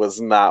definitely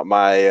was not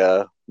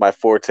my my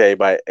forte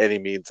by any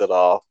means at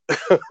all.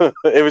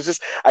 It was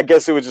just, I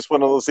guess it was just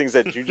one of those things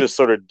that you just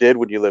sort of did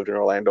when you lived in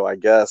Orlando, I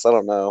guess. I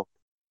don't know.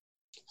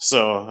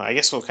 So I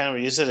guess we'll kind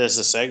of use it as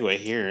a segue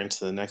here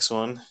into the next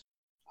one,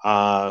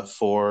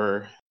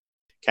 for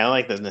kind of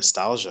like the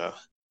nostalgia,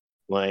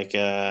 like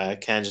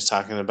kind of just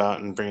talking about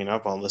and bringing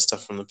up all this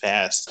stuff from the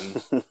past.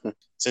 And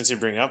since you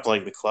bring up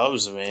like the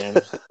clubs, man,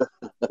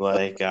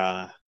 like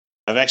I've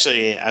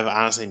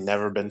honestly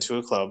never been to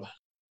a club,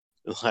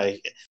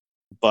 like,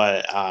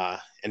 but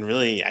and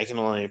really I can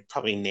only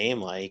probably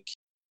name like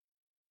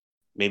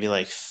maybe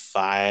like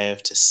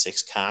 5 to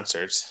 6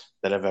 concerts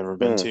that I've ever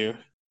been Hmm. to.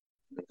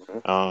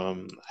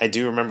 I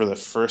do remember the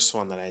first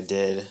one that I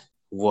did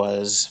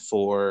was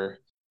for,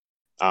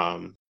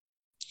 and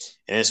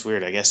it's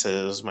weird. I guess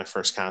it was my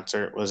first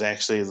concert. Was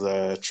actually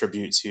the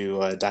tribute to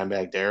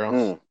Dimebag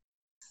Darrell, Hmm.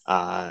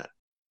 uh,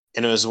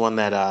 and it was one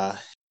that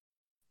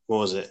what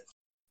was it?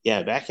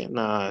 Yeah, back in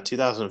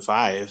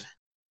 2005,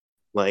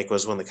 like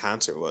was when the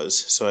concert was.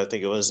 So I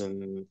think it was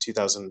in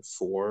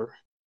 2004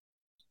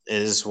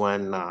 is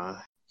when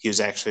he was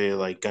actually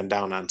like gunned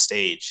down on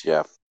stage.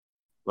 Yeah.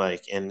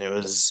 Like, and it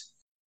was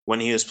when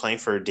he was playing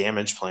for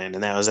Damage Plan,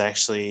 and that was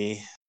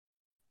actually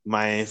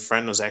my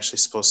friend was actually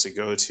supposed to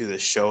go to the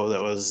show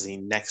that was the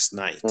next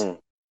night, Hmm.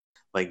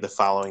 like the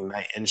following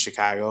night in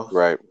Chicago.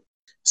 Right.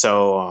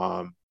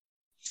 So,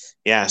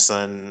 yeah, so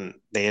then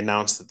they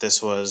announced that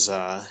this was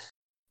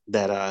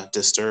that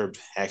Disturbed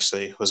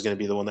actually was going to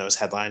be the one that was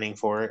headlining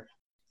for it,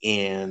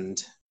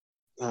 and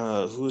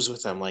who was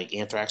with them? Like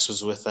Anthrax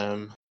was with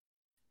them,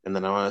 and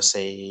then I want to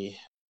say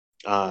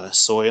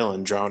Soil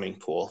and Drowning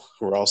Pool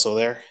were also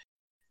there,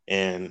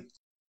 and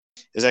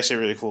it was actually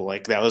really cool.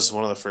 Like that was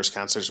one of the first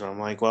concerts where I'm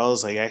like, well,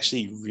 it's like I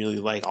actually really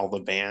like all the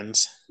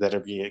bands that are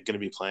going to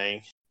be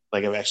playing.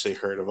 Like I've actually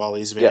heard of all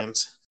these Yep.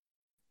 bands,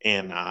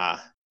 and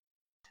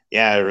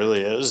yeah,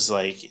 it was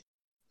like,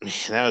 man,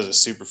 that was a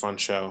super fun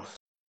show.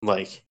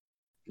 Like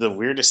the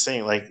weirdest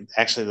thing, like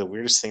actually the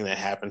weirdest thing that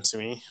happened to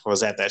me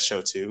was at that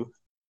show too,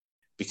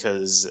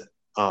 because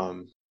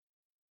um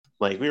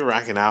like we were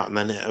rocking out, and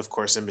then of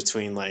course in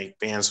between like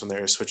bands when they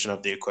were switching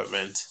up the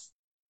equipment,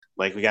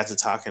 like we got to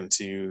talking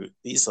to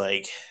these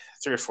like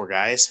 3 or 4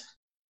 guys.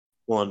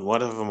 Well, and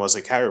one of them was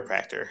a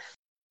chiropractor,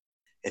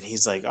 and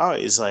he's like, oh,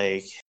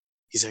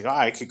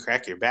 I could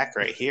crack your back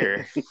right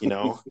here, you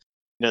know.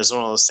 It's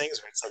one of those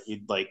things where it's like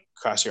you'd like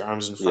cross your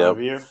arms in front Yep.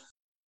 of you,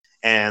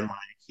 and like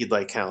he'd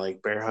like kind of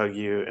like bear hug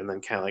you, and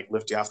then kind of like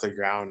lift you off the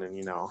ground,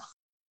 and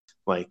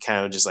like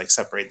kind of just like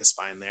separate the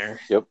spine there.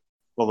 Yep.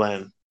 Well,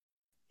 then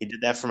he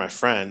did that for my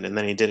friend, and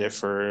then he did it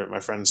for my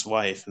friend's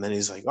wife, and then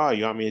he's like, oh,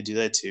 you want me to do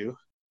that too?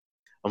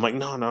 I'm like,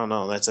 no, no,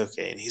 no, that's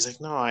okay. And he's like,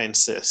 no, I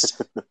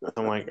insist.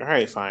 I'm like, all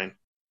right, fine.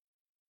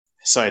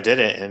 So I did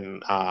it,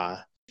 and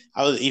I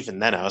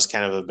was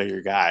kind of a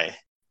bigger guy,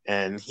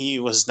 and he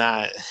was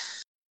not.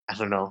 I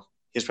don't know.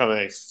 He's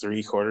probably like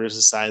 3/4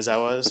 the size I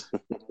was.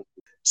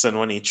 So then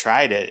when he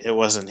tried it, it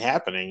wasn't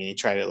happening. He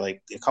tried it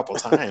like a couple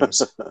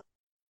times,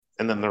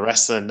 and then the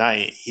rest of the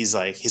night, he's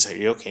like, "Are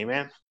you okay,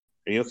 man?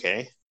 Are you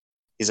okay?"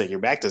 He's like, "Your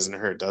back doesn't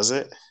hurt, does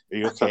it? Are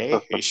you okay?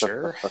 Are you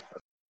sure?" I'm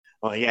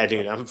like, "Yeah,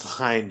 dude, I'm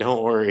fine.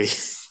 Don't worry."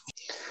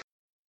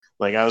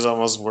 Like I was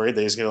almost worried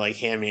that he's gonna like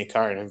hand me a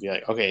card and be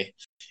like, "Okay,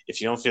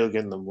 if you don't feel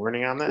good in the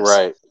morning on this,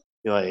 Right.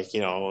 you're like,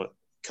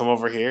 come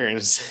over here."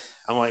 And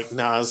I'm like,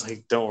 "No," I was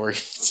like, "Don't worry,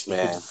 dude.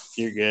 Man.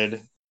 You're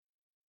good."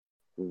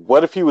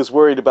 What if he was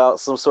worried about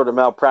some sort of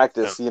Yeah.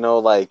 malpractice,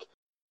 like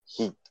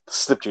he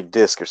slipped your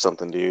disc or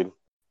something, dude?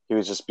 He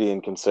was just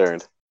being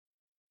concerned.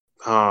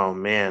 Oh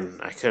man,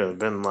 I could have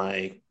been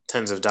like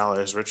tens of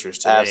dollars richer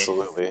today.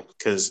 Absolutely.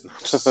 Because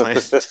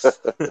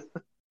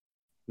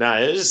no,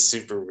 it is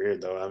super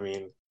weird though. I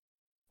mean,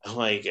 I'm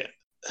like,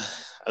 I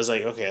was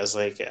like, okay, I was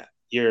like,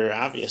 you're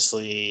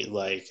obviously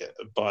like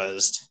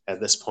buzzed at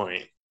this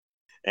point,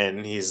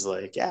 and he's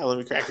like, yeah, let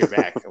me crack your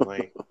back. I'm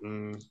like,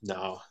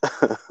 no,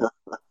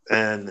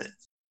 and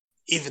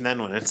even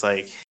then, when it's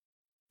like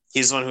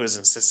he's the one who was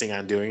insisting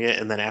on doing it,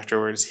 and then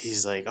afterwards,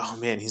 he's like, oh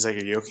man, he's like,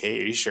 are you okay?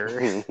 Are you sure?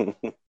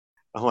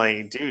 I'm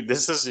like, dude,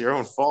 this is your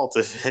own fault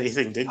if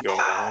anything did go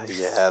wrong.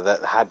 Yeah,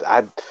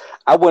 that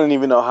I wouldn't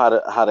even know how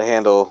to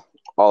handle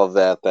all of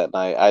that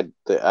night.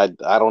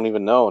 I don't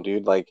even know,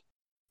 dude. Like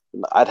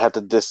I'd have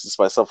to distance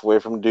myself away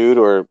from dude,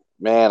 or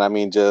man, I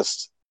mean,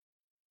 just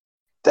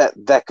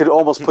that could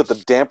almost put the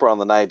damper on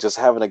the night. Just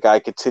having a guy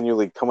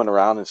continually coming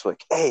around and it's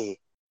like, hey,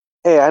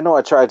 I know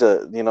I tried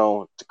to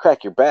to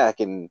crack your back,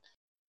 and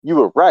you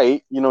were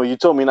right. You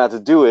told me not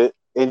to do it,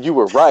 and you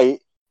were right.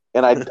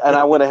 And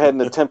I went ahead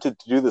and attempted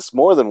to do this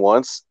more than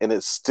once, and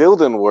it still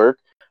didn't work.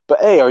 But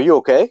hey, are you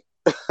okay?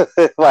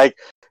 like,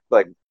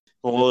 like,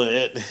 Well,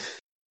 it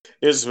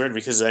was weird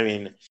because I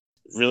mean,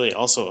 really,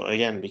 also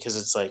again because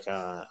it's like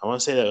I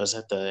want to say that it was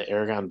at the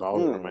Aragon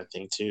Ballroom, I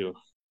think too,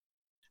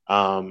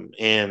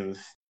 and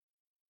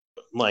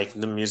like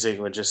the music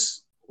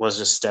was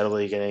just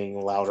steadily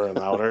getting louder and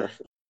louder,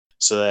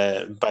 so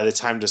that by the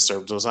time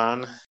Disturbed was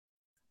on,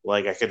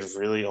 like I could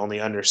really only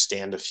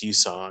understand a few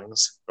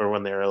songs, or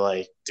when they were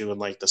like doing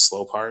like the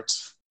slow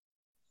parts,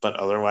 but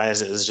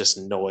otherwise it was just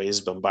noise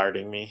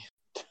bombarding me.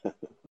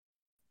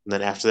 And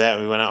then after that,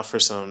 we went out for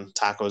some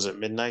tacos at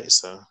midnight,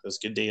 so it was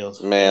good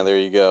deals. man, there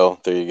you go,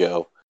 there you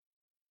go.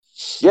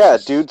 Yeah,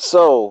 dude.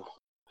 So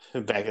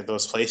Back at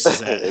those places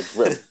that it,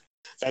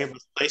 back at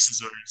those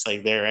places where it's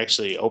like they're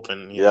actually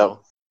open, yep.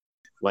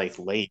 like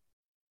late.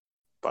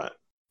 But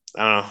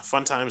I don't know.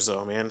 Fun times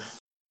though, man.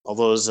 All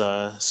those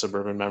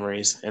suburban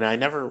memories. And I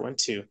never went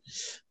to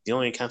the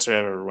only concert I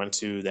ever went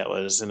to that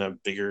was in a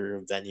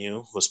bigger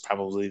venue was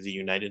probably the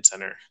United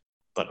Center.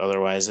 But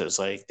otherwise it was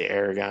like the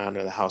Aragon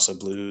or the House of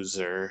Blues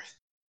or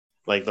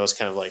like those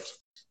kind of like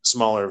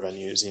smaller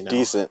venues.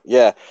 Decent.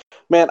 Yeah,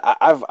 man.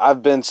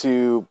 I've been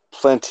to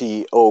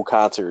plenty old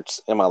concerts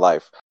in my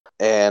life,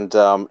 and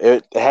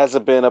it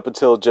hasn't been up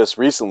until just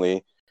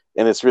recently,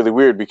 and it's really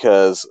weird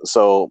because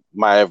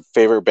my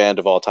favorite band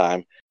of all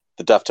time,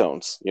 the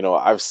Deftones.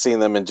 I've seen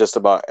them in just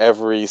about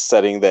every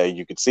setting that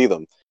you could see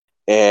them,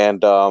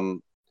 and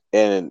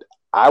and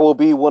I will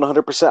be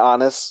 100%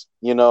 honest.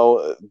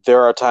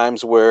 There are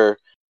times where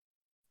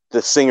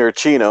the singer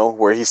Chino,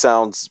 where he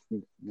sounds,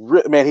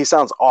 man, he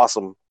sounds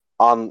awesome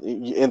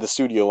in the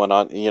studio and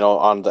on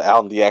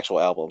the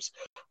actual albums.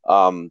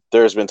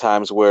 There's been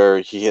times where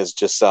he has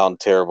just sound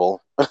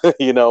terrible, but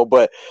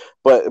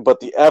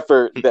the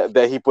effort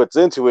that he puts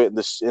into it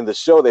in the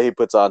show that he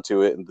puts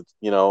onto it, and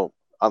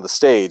on the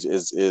stage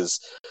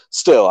is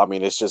still, I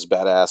mean, it's just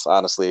badass.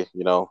 Honestly,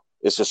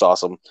 it's just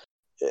awesome.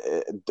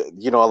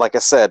 Like I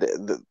said,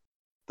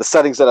 the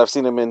settings that I've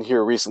seen him in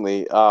here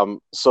recently.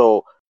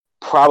 So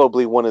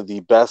probably one of the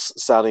best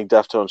sounding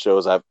Deftones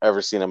shows I've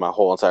ever seen in my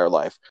whole entire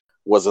life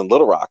was in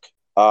Little Rock.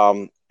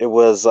 It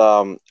was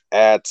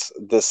at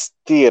this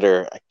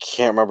theater. I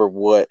can't remember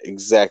what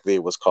exactly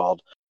it was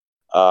called.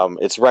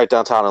 It's right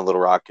downtown in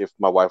Little Rock. If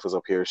my wife was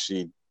up here,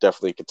 she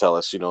definitely could tell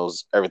us. She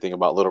knows everything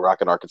about Little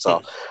Rock in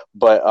Arkansas.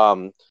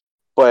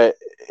 But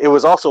it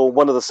was also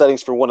one of the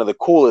settings for one of the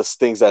coolest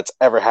things that's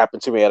ever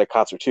happened to me at a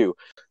concert too.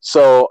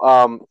 So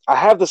I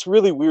have this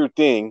really weird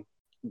thing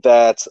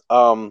that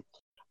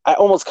I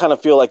almost kind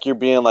of feel like you're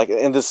being like,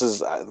 and this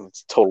is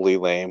it's totally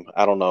lame.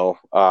 I don't know.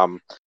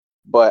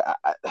 But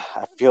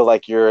I feel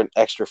like you're an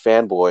extra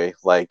fanboy.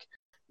 Like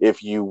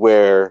if you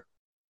wear,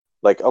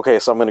 like, okay,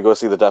 so I'm going to go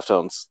see the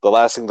Deftones. The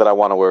last thing that I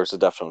want to wear is a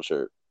Deftones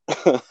shirt.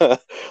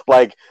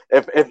 Like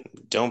if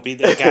don't be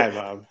that guy,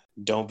 Bob.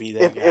 Don't be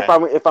that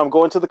guy. if I'm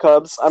going to the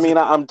Cubs, I mean,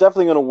 I'm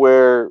definitely going to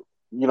wear,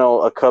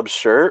 a Cubs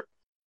shirt.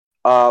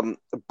 But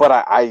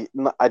I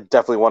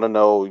definitely want to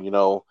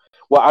know,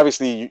 well,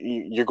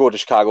 obviously you're going to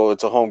Chicago.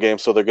 It's a home game,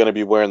 so they're going to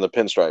be wearing the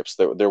pinstripes.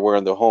 They're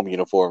wearing the home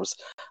uniforms,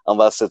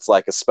 unless it's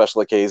like a special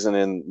occasion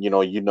and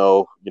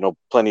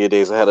plenty of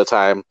days ahead of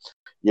time,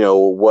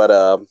 what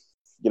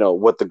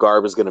what the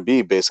garb is going to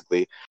be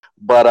basically.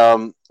 But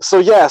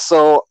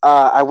so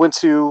I went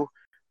to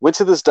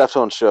this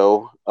Deftones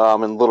show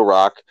in Little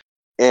Rock,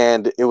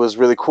 and it was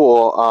really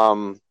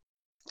cool.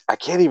 I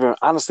can't even,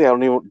 honestly, I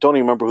don't even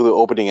remember who the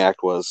opening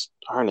act was.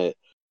 Darn it.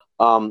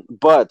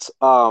 But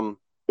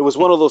it was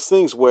one of those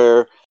things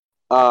where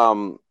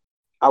I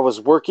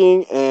was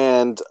working,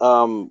 and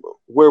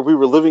where we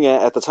were living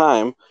at the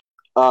time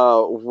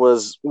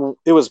was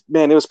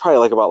probably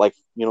like about, like,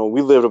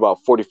 we lived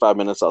about 45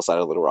 minutes outside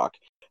of Little Rock.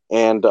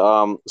 And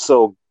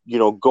so,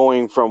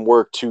 going from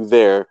work to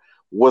there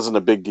wasn't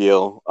a big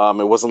deal.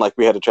 It wasn't like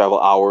we had to travel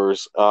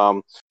hours.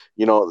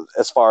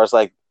 As far as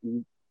like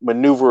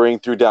maneuvering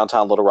through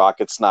downtown Little Rock,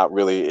 it's not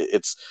really.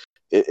 It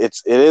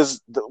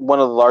is one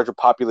of the larger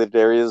populated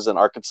areas in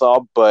Arkansas,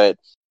 but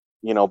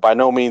by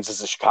no means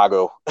is it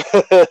Chicago.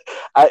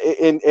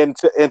 And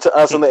to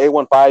us in the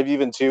 815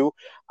 even too,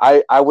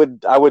 I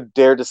would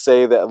dare to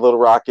say that Little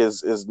Rock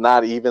is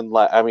not even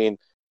like, I mean,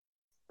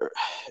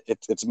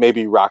 it's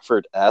maybe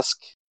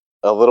Rockford-esque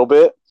a little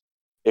bit.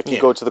 If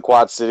you go to the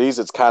Quad Cities,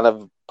 it's kind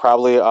of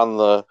probably on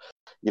the,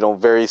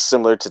 very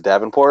similar to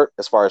Davenport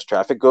as far as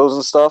traffic goes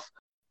and stuff.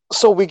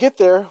 So we get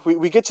there,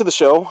 we get to the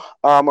show,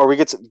 or we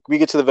get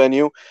to the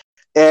venue,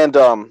 and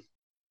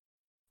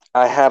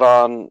I had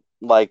on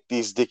like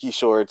these Dickie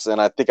shorts, and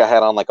I think I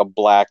had on like a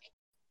black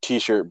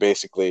t-shirt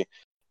basically,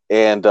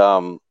 and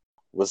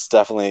was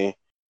definitely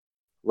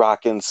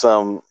rocking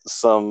some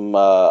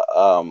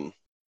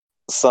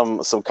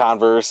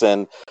Converse,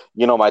 and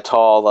my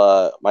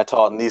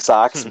tall knee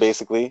socks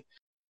basically,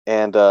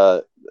 and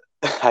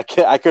I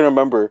can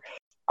remember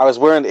I was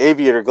wearing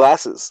aviator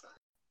glasses,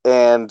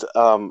 and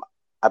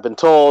I've been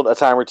told a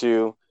time or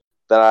two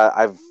that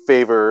I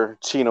favor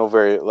Chino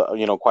very,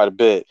 quite a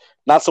bit.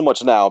 Not so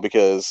much now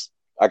because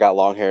I got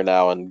long hair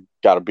now and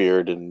got a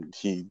beard, and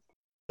he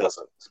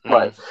doesn't.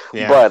 But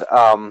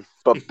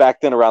but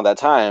back then around that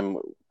time,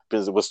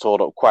 because it was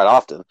told quite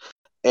often,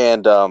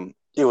 and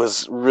it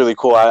was really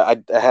cool. I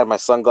had my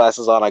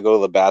sunglasses on. I go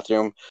to the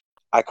bathroom.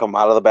 I come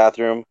out of the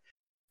bathroom,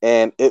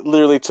 and it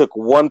literally took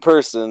one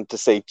person to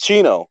say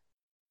Chino,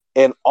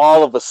 and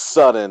all of a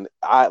sudden,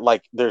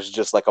 there's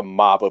just like a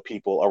mob of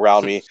people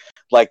around me.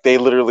 Like they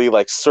literally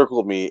like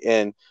circled me,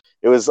 and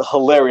it was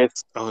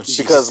hilarious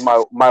because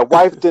my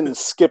wife didn't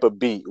skip a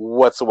beat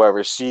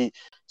whatsoever. She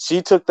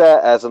took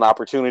that as an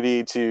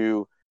opportunity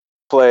to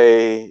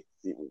play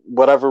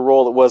whatever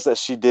role it was that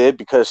she did,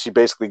 because she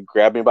basically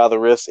grabbed me by the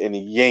wrist and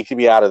yanked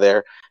me out of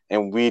there,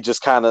 and we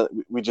just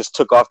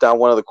took off down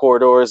one of the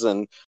corridors,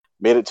 and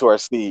made it to our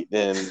seat,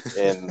 and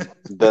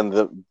then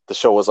the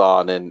show was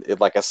on, and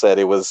like I said,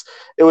 it was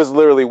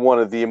literally one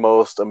of the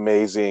most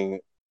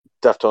amazing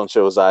Deftones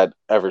shows I'd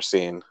ever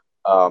seen.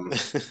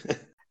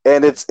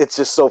 And it's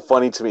just so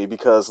funny to me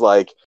because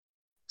like,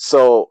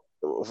 so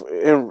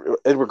in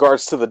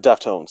regards to the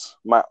Deftones,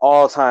 my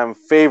all-time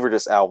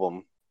favoriteest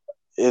album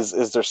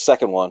is their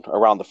second one,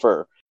 Around the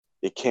Fur.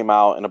 It came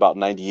out in about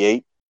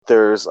 98.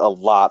 There's a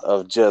lot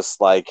of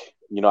just like,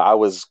 I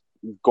was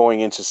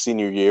going into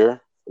senior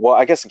year. Well,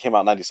 I guess it came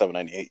out 97,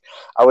 98.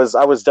 I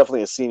was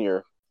definitely a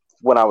senior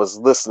when I was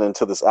listening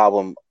to this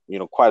album,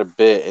 quite a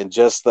bit, and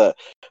just the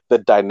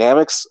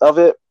dynamics of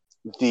it,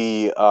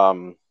 the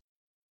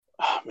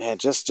man,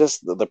 just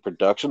the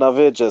production of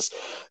it, just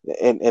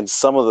and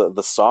some of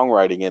the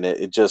songwriting in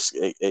it,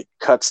 it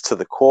cuts to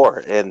the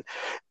core.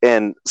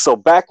 And so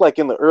back like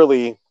in the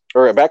early,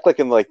 or back like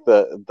in like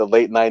the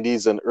late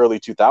 90s and early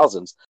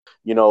 2000s,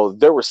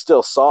 there were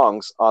still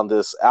songs on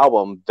this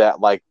album that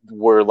like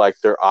were like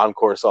their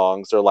encore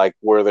songs, or like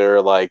were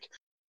their like,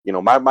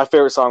 my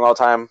favorite song all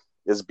time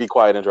is Be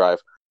Quiet and Drive.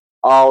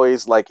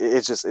 Always like,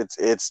 it's just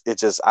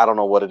I don't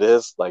know what it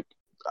is. Like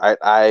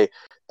I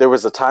there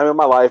was a time in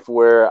my life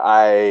where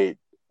I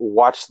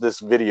watched this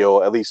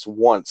video at least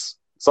once,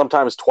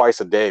 sometimes twice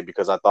a day,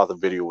 because I thought the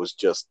video was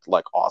just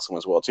like awesome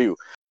as well too.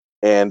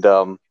 And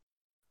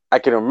I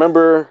can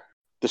remember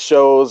the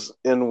shows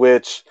in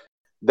which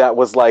that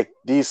was like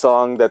the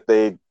song that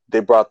they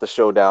brought the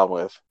show down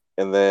with.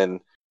 And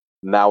then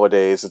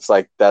nowadays it's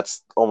like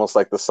that's almost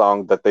like the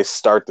song that they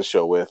start the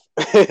show with.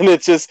 And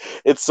it's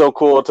so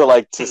cool to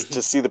like to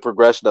see the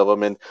progression of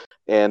them.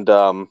 And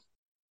they're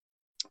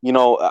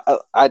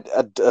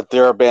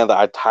a band that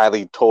I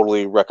highly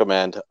totally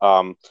recommend.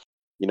 They're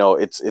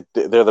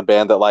the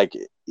band that like,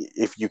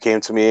 if you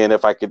came to me and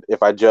if I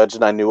judged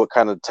and I knew what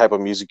kind of type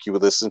of music you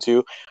would listen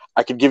to,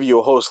 I could give you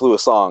a whole slew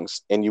of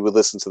songs and you would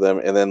listen to them,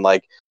 and then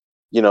like,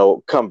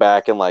 come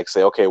back and like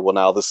say, okay, well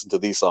now listen to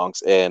these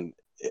songs. And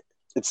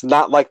it's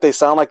not like they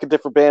sound like a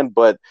different band,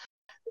 but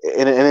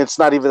and it's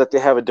not even that they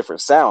have a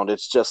different sound.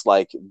 It's just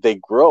like they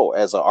grow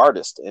as an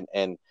artist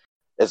and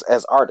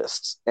as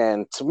artists.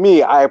 And to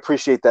me, I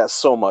appreciate that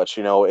so much.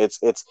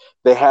 It's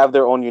they have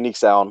their own unique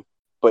sound,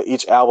 but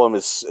each album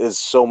is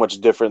so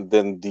much different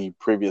than the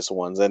previous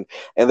ones. And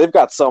they've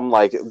got some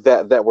like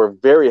that were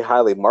very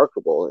highly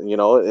marketable,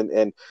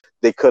 and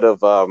they could have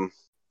been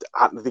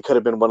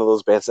one of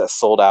those bands that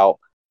sold out,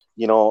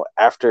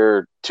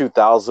 after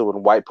 2000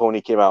 when White Pony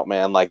came out,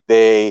 man. Like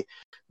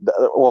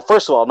well,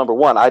 first of all, number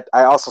one, I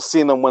also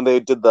seen them when they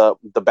did the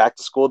back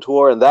to school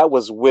tour, and that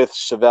was with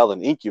Chevelle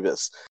and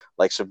Incubus.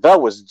 Like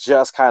Chevelle was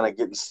just kind of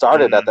getting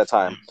started at that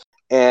time.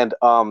 And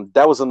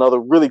that was another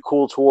really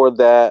cool tour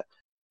that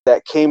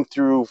came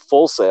through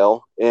Full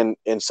Sail in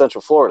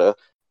Central Florida.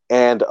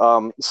 And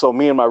so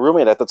me and my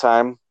roommate at the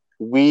time,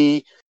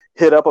 we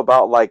hit up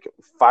about like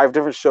 5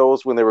 different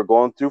shows when they were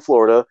going through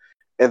Florida,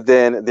 and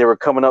then they were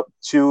coming up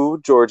to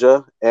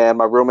Georgia. And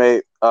my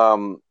roommate,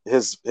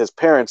 his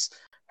parents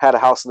had a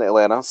house in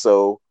Atlanta,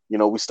 so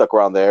we stuck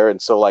around there.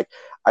 And so like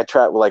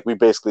we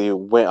basically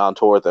went on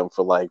tour with them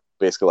for like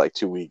basically like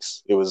 2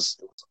 weeks. It was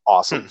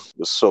awesome. It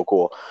was so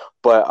cool.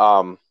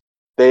 But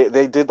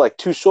they did like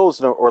 2 shows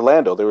in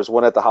Orlando. There was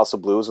one at the House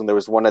of Blues and there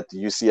was one at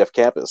the UCF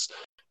campus.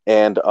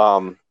 And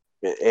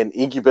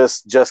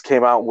Incubus just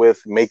came out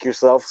with Make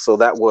Yourself, so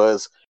that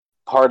was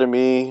Pardon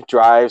Me,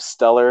 Drive,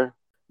 Stellar.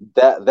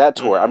 That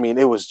tour, I mean,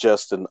 it was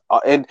just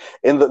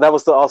that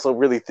was the also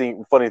really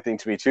funny thing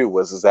to me too,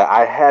 is that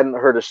I hadn't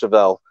heard of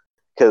Chevelle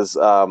because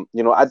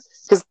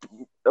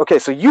okay,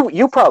 so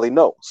you probably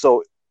know.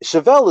 So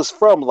Chevelle is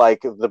from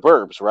like the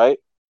burbs, right?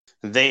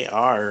 They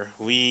are.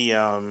 We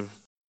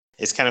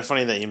it's kind of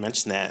funny that you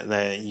mentioned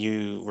that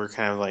you were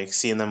kind of like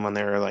seeing them when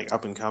they were like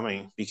up and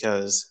coming,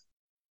 because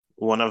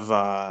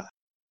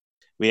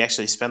we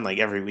actually spend like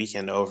every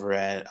weekend over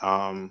at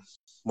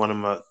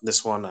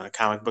this one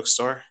comic book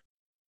store.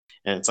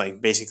 And it's like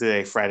basically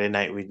like Friday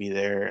night we'd be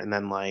there, and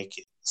then like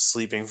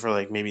sleeping for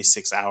like maybe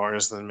 6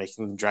 hours, and then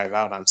making them drive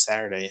out on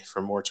Saturday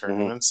for more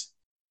tournaments. Mm-hmm.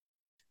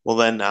 Well,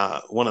 then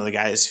one of the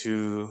guys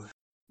who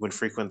would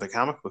frequent the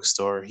comic book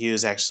store, he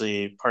was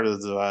actually part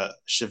of the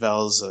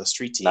Chevelle's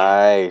street team.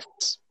 Nice.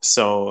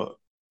 So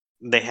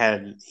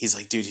he's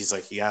like, dude, he's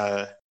like, you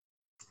gotta,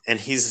 and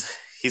he's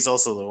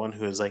also the one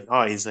who was like,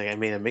 he's like, I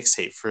made a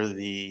mixtape for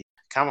the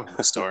comic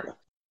book store.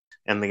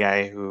 And the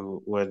guy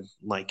who would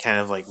like kind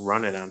of like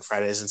run it on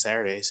Fridays and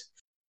Saturdays,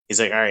 he's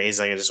like, all right, he's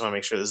like, I just want to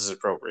make sure this is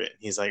appropriate.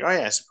 He's like, oh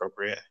yeah, it's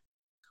appropriate.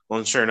 Well,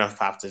 and sure enough,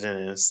 popped it in,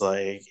 and it's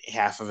like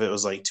half of it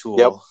was like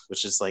Tool,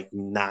 which is like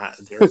not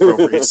their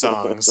appropriate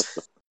songs.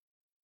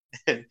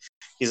 And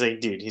he's like,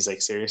 dude, he's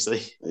like,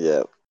 seriously?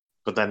 Yeah.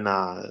 But then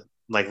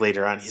like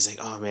later on, he's like,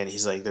 oh man,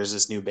 he's like, there's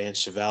this new band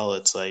Chevelle.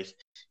 It's like,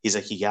 he's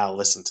like, you gotta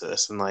listen to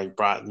this, and like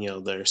brought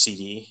their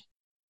CD,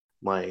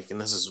 like,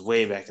 and this is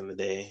way back in the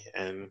day.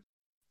 And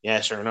yeah,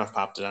 sure enough,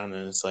 popped it on,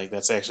 and it's like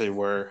that's actually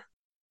where,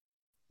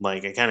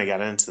 like, I kind of got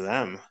into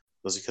them,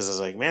 was because I was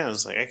like, man, I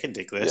was like, I can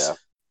dig this,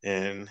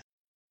 and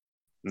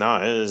no,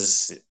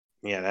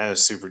 that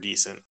was super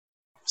decent.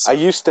 I So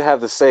used to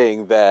have the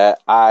saying that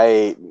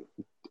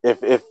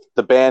if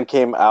the band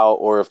came out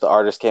or if the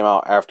artist came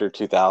out after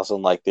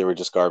 2000, like they were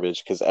just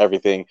garbage because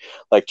everything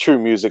like true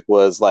music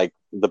was like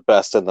the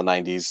best in the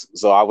 90s.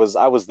 So I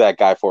was that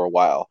guy for a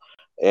while,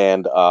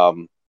 and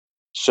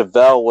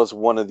Chevelle was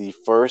one of the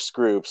first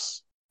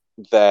groups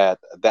that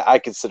I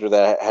consider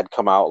that had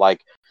come out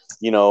like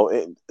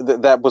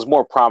that was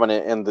more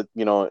prominent in the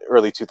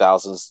early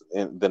 2000s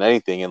than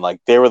anything, and like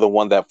they were the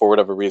one that for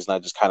whatever reason I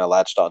just kind of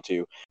latched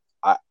onto.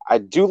 I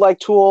do like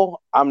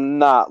Tool. I'm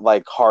not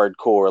like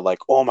hardcore like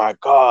oh my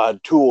god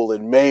Tool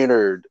and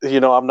Maynard.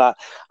 I'm not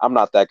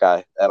that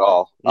guy at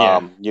all. yeah,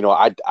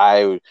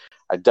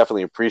 I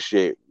definitely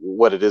appreciate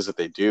what it is that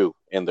they do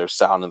and their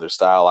sound and their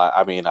style.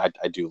 I mean I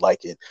do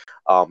like it.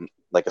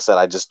 Like I said,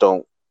 I just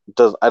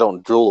I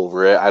don't drool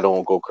over it. I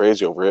don't go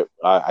crazy over it.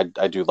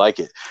 I do like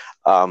it.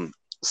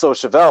 So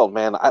Chevelle,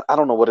 man, I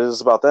don't know what it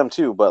is about them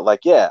too, but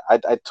like yeah,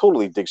 I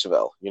totally dig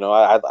Chevelle.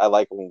 I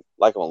like them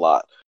a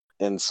lot.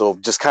 And so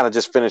just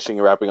finishing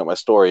and wrapping up my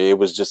story, it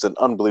was just an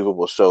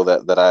unbelievable show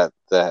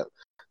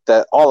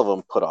that all of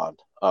them put on.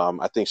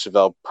 I think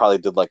Chevelle probably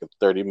did like a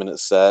 30-minute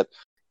set.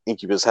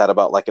 Incubus had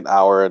about like an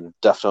hour, and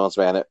Deftones,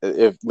 man,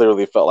 it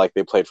literally felt like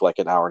they played for like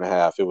an hour and a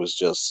half. It was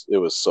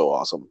so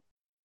awesome.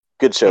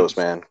 Good shows,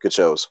 man. Good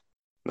shows.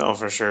 no,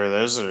 for sure.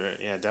 Those are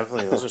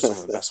definitely those are some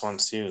of the best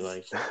ones too.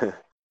 Like,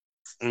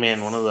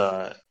 man,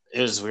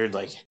 it was weird.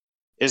 Like,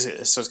 so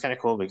it's kind of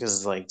cool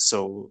because like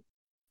so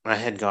I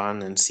had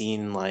gone and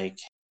seen like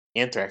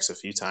Anthrax a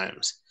few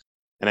times,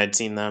 and I'd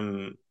seen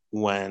them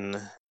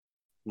when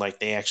like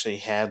they actually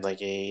had like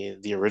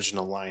the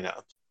original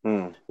lineup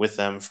with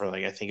them for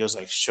like I think it was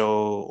like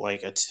show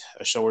like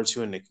a show or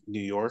two in New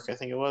York. I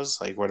think it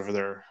was like whatever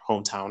their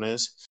hometown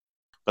is,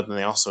 but then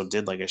they also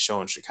did like a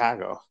show in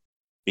Chicago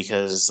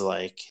because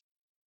like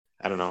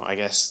I don't know, I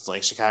guess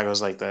like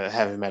Chicago's like the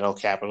heavy metal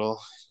capital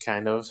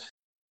kind of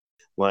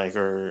like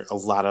or a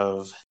lot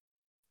of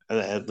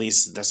at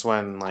least that's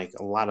when like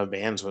a lot of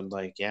bands would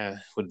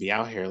be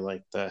out here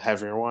like the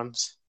heavier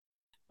ones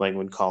like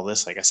would call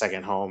this like a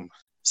second home.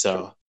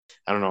 So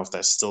I don't know if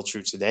that's still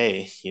true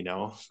today,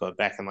 but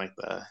back in like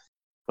the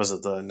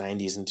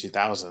 90s and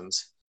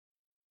 2000s,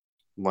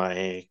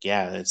 like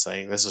yeah, it's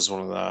like this is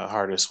one of the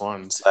hardest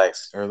ones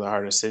Nice. or the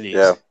hardest Yeah.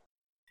 cities.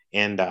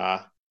 And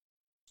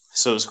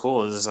so it's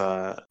cool is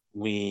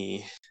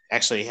we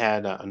actually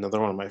had another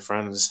one of my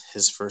friends,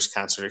 his first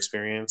concert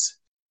experience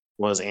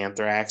was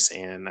Anthrax,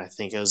 and I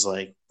think it was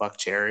like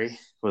Buckcherry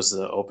was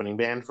the opening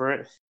band for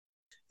it.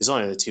 There's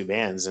only the two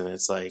bands, and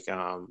it's like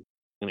and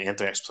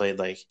Anthrax played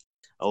like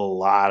a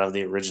lot of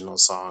the original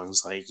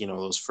songs, like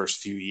those first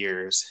few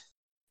years,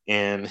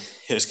 and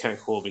it was kind of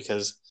cool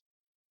because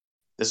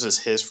this was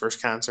his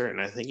first concert,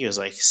 and I think he was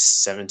like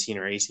 17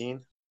 or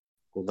 18.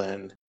 Well,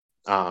 then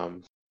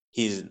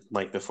he's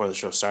like before the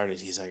show started,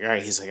 he's like, all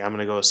right, he's like, I'm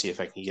gonna go see if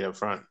I can get up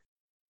front.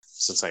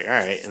 So it's like, all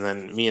right, and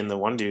then me and the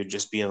one dude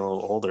just being a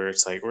little older,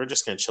 it's like we're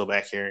just gonna chill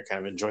back here and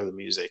kind of enjoy the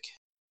music.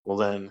 Well,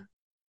 then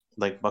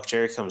like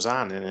Buckcherry comes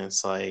on, and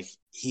it's like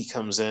he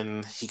comes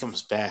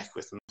back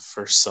within the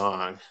first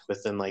song,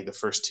 within like the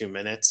first 2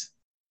 minutes,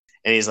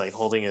 and he's like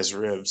holding his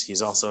ribs.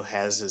 He's also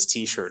has his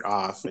t-shirt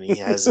off, and he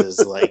has his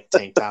like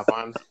tank top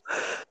on.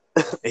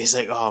 And he's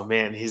like, oh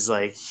man, he's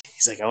like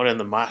I went in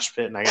the mosh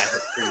pit and I got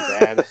hit pretty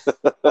bad.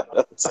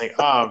 It's like,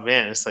 oh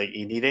man, it's like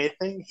you need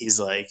anything? He's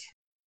like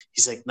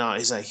no,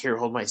 he's like here,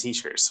 hold my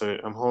t-shirt. So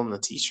I'm holding the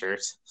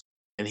t-shirt,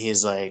 and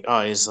he's like,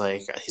 oh, he's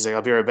like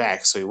I'll be right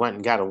back. So he went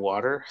and got a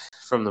water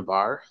from the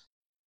bar,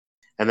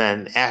 and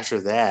then after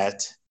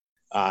that,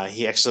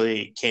 he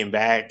actually came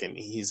back and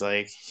he's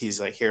like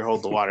here,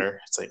 hold the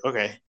water. It's like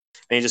okay,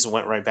 and he just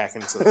went right back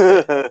into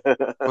the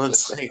pit. Well,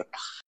 it's like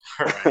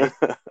all right.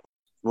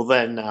 Well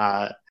then,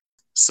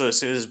 so as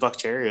soon as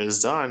Buckcherry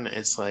is done,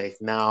 it's like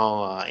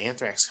now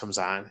Anthrax comes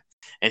on,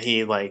 and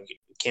he like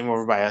came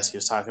over by us. He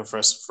was talking for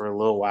us for a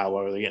little while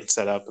we were getting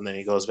set up, and then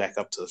he goes back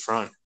up to the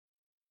front.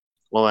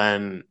 Well,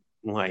 then,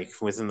 like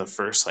within the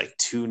first like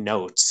two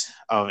notes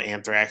of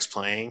Anthrax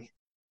playing,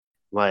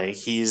 like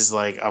he's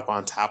like up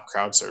on top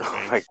crowd Oh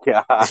surfing my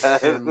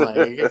god. and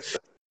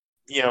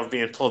like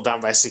being pulled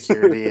down by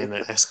security and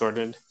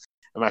escorted.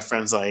 And my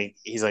friend's like,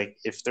 he's like,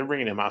 if they're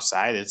bringing him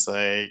outside, it's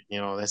like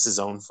that's his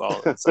own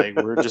fault. It's like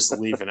we're just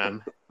leaving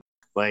him.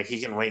 Like he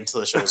can wait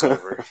until the show's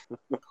over.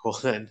 Well,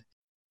 then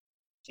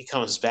he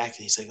comes back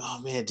and he's like, "Oh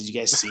man, did you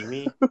guys see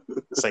me?"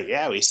 It's like,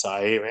 "Yeah, we saw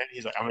you, man."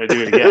 He's like, "I'm gonna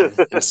do it again,"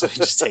 and so he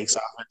just takes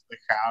off into the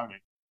crowd. And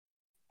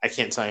I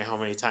can't tell you how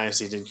many times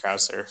he did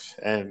crowd surf,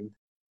 and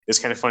it's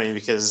kind of funny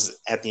because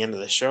at the end of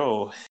the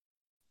show,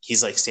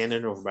 he's like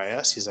standing over by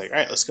us. He's like, "All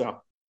right, let's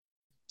go."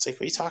 It's like,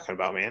 "What are you talking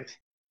about, man?"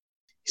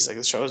 He's like,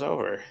 "The show's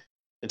over."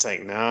 It's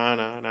like, "No,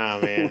 no, no,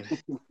 man."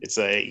 It's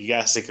like you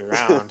gotta stick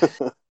around,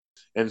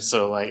 and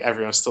so like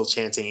everyone's still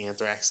chanting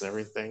Anthrax and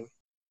everything.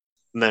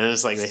 And then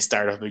it's like they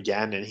start up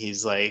again, and he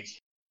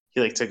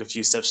took a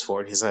few steps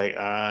forward. He's like,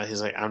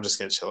 I'm just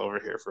gonna chill over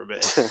here for a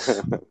bit.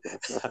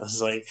 I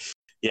was like,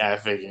 yeah, I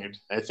figured.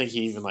 I think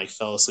he even like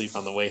fell asleep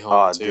on the way home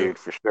Oh, too. dude,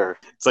 for sure.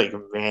 It's like,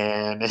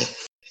 man,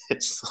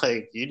 It's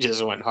like you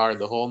just went hard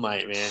the whole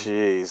night, man.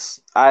 Jeez,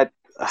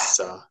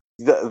 So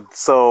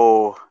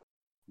so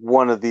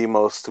one of the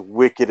most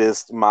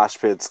wickedest mosh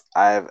pits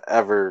I've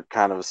ever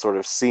kind of sort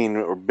of seen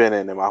or been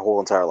in my whole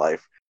entire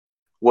life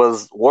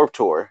was Warped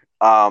Tour.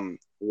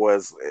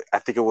 Was I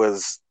think it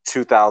was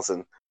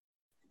 2000.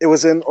 It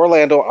was in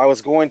Orlando. I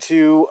was going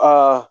to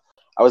I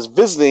was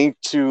visiting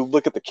to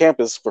look at the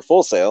campus for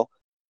Full Sail,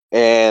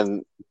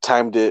 and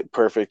timed it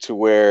perfect to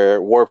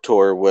where Warped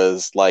Tour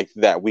was like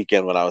that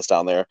weekend when I was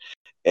down there.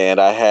 And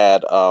I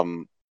had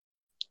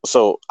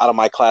so out of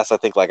my class, I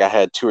think like I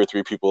had 2 or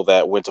 3 people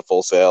that went to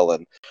Full Sail,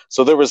 and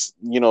so there was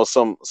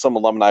some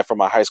alumni from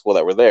my high school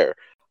that were there.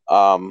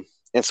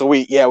 And so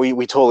we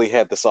totally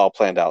had this all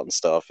planned out and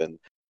stuff, and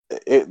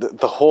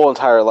the whole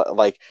entire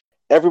like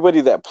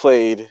everybody that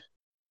played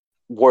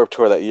Warped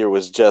Tour that year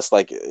was just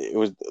like it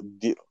was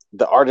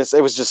the artists.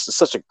 It was just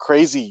such a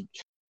crazy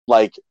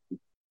like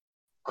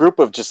group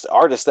of just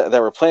artists that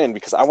were playing,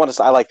 because I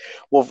like,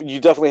 well, you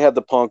definitely had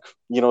the punk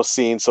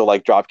scene, so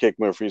like Dropkick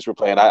Murphys were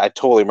playing. I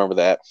totally remember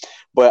that,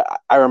 but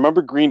I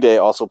remember Green Day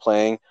also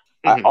playing.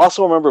 I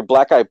also remember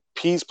Black Eyed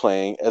Peas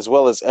playing, as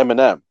well as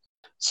Eminem.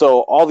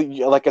 So all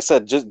the, like I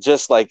said,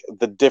 just like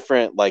the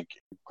different like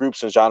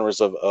groups and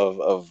genres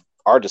of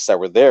artists that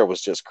were there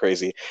was just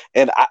crazy.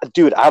 And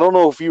dude, I don't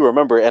know if you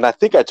remember, and I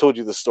think I told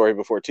you this story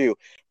before too,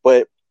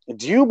 but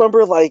do you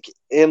remember like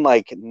in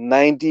like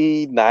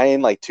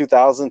 99, like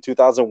 2000,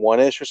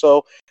 2001-ish or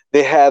so,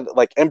 they had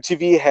like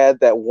MTV had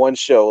that one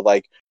show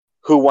like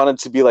Who Wanted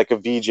to Be Like a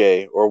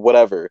VJ or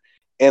whatever,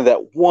 and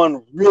that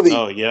one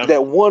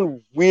that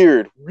one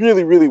weird,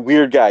 really really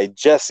weird guy,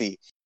 Jesse,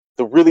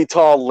 the really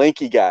tall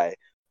lanky guy,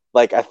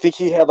 like I think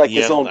he had like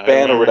his own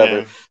band or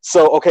whatever.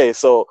 So okay,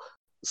 so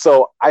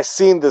I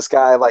seen this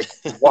guy like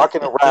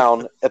walking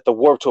around at the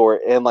Warped Tour,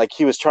 and like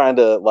he was trying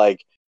to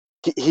like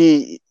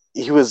he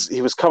was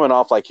coming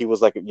off like he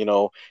was like,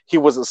 he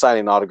wasn't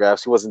signing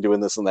autographs, he wasn't doing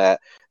this and that,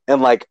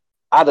 and like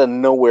out of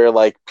nowhere,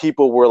 like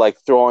people were like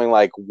throwing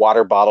like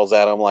water bottles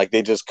at him, like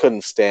they just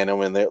couldn't stand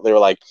him, and they were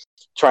like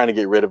trying to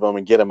get rid of him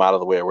and get him out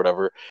of the way or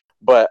whatever.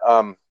 But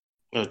oh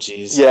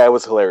jeez, yeah, it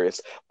was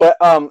hilarious. But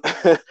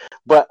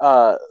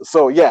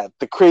so yeah,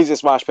 the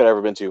craziest mosh pit I've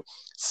ever been to.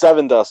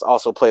 Seven Dust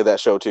also played that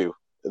show too.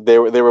 They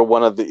were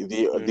one of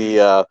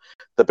the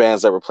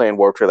bands that were playing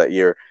Warped Tour that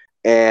year,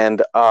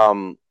 and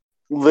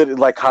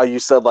like how you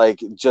said,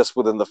 like just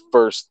within the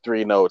first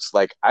 3 notes,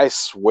 like I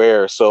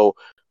swear. So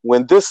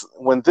when they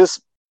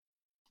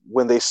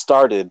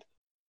started,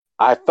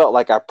 I felt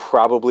like I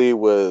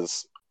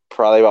was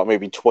probably about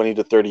maybe 20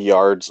 to 30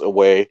 yards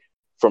away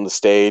from the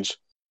stage.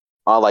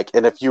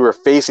 And if you were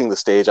facing the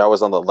stage, I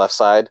was on the left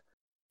side,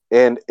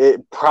 and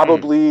it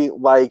probably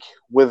like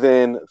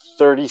within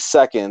 30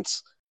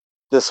 seconds,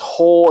 this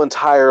whole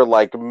entire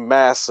like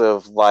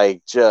massive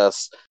like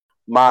just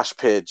mosh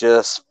pit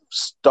just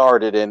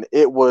started, and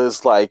it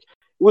was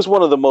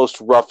one of the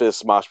most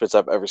roughest mosh pits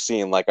I've ever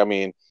seen. Like, I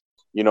mean,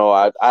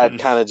 I had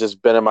kind of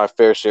just been in my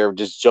fair share of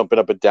just jumping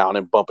up and down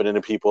and bumping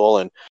into people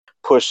and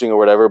pushing or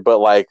whatever, but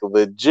like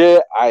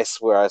legit, I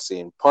swear I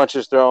seen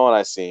punches thrown,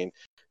 I seen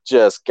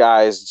just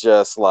guys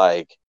just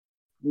like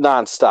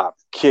nonstop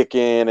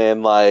kicking,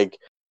 and like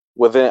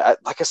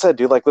like I said,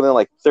 dude, like within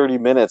like 30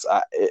 minutes,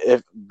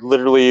 it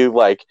literally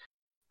like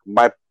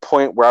my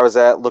point where I was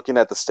at looking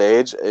at the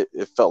stage,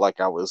 it felt like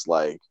I was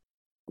like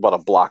about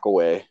a block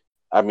away.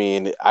 I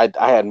mean, I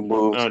had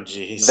moved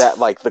that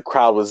like the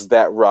crowd was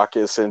that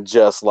raucous, and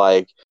just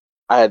like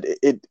I had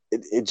it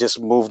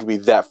just moved me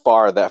that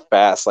far that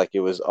fast. Like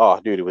it was, oh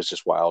dude, it was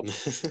just wild.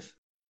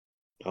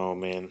 Oh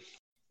man.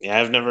 Yeah,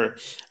 I've never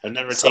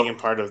taken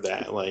part of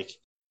that. Like,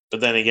 but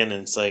then again,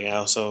 it's like I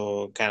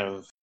also kind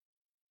of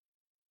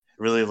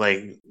really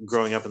like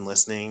growing up and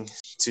listening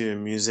to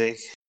music.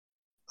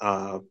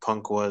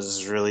 Punk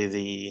was really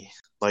the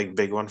like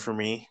big one for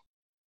me,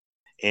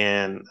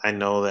 and I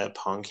know that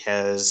punk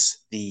has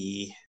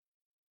the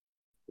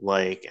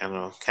like, I don't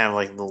know, kind of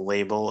like the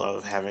label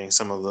of having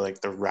some of the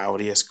like the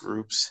rowdiest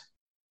groups.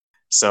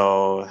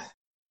 So,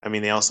 I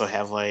mean, they also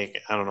have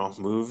like, I don't know,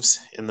 moves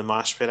in the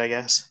mosh pit, I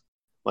guess,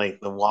 like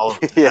the wall of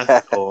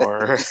death,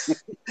 or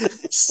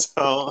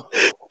so.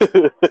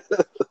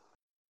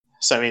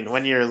 So, I mean,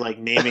 when you're like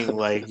naming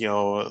like,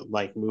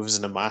 like moves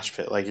in a mosh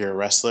pit, like you're a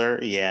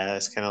wrestler, yeah,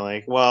 it's kind of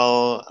like,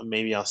 well,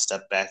 maybe I'll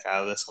step back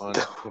out of this one.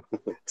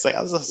 It's like,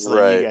 I'll just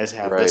let you guys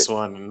have this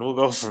one, and we'll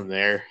go from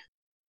there.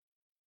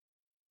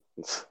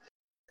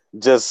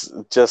 Just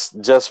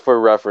for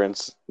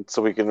reference,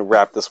 so we can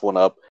wrap this one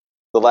up.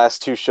 The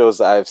last 2 shows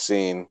that I've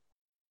seen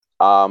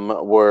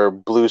were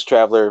Blues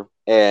Traveler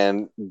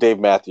and Dave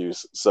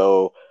Matthews.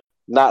 So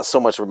not so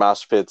much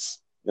mosh pits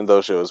in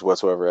those shows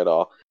whatsoever at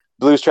all.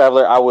 Blues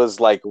Traveler, I was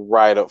like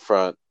right up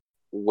front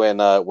when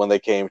they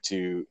came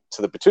to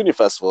the Petunia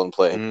Festival and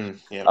played.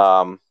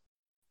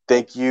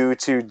 Thank you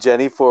to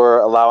Jenny for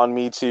allowing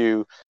me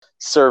to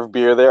serve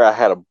beer there. I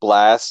had a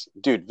blast,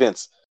 dude.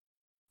 Vince,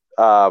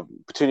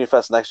 Petunia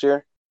Fest next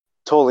year,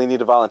 totally need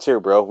to volunteer,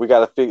 bro. We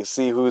got to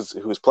see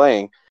who's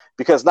playing,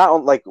 because not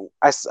on, like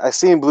I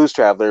seen Blues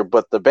Traveler,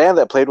 but the band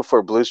that played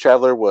before Blues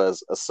Traveler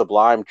was a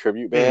Sublime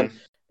tribute band,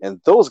 and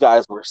those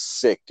guys were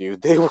sick,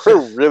 dude. They were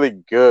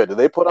really good.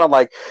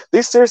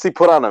 They seriously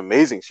put on an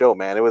amazing show,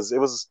 man. It was an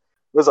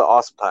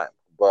awesome time.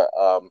 But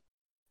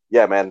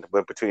yeah, man,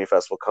 when Petunia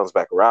Festival comes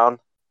back around,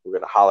 we're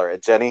gonna holler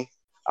at Jenny.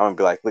 I'm gonna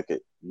be like, look, you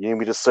need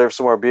me to serve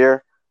some more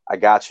beer? I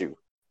got you.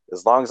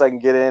 As long as I can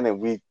get in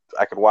and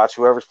I can watch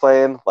whoever's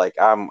playing. Like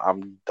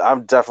I'm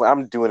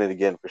definitely doing it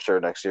again for sure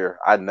next year.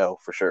 I know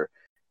for sure.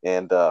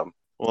 And well,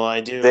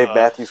 I do. Dave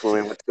Matthews when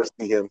we went to go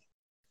see him.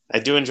 I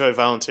do enjoy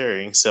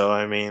volunteering, so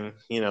I mean,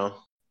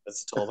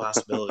 that's a total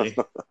possibility.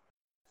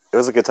 It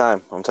was a good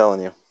time. I'm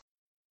telling you.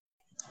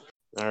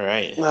 All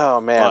right.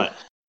 Oh man.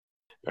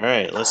 All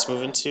right, let's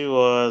move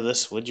into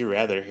this Would You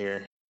Rather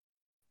here.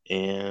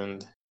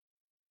 And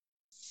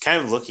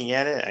kind of looking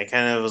at it, I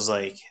kind of was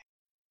like,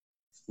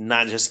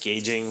 not just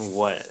gauging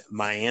what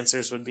my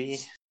answers would be,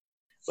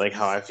 like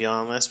how I feel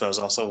on this, but I was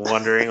also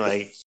wondering,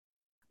 like,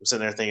 I'm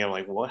sitting there thinking,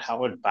 like, how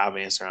would Bob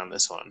answer on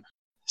this one?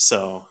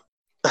 So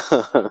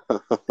I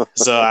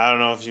don't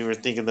know if you were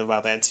thinking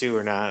about that too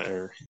or not,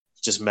 or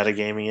just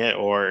metagaming it,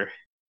 or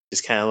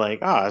just kind of like,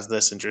 oh,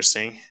 that's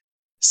interesting.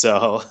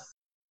 So,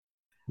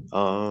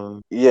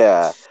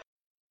 yeah,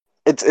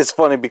 it's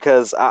funny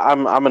because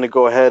I'm gonna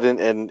go ahead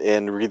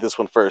and read this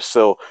one first.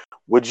 So,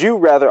 would you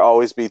rather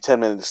always be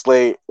 10 minutes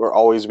late or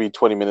always be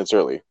 20 minutes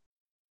early?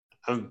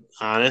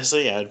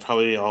 Honestly, I'd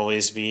probably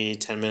always be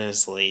 10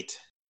 minutes late.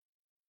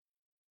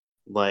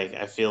 Like,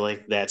 I feel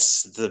like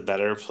that's the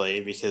better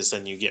play because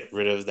then you get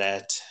rid of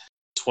that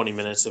 20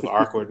 minutes of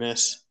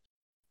awkwardness.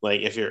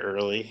 Like, if you're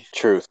early.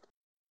 Truth.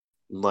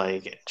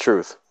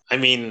 I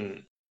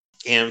mean,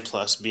 and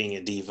plus being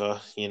a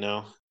diva,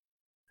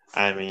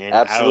 I mean,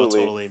 Absolutely. I will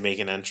totally make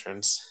an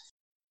entrance.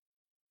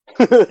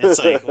 It's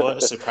like, what,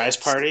 a surprise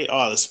party?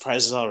 Oh, the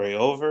surprise is already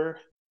over?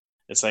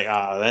 It's like,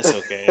 oh, that's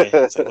okay.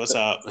 It's like, what's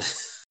up?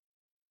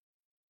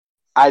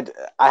 I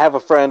have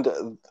a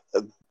friend.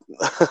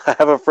 I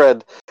have a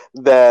friend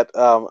that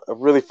a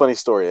really funny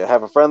story. I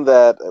have a friend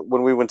that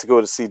when we went to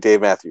go to see Dave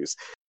Matthews,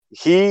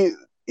 he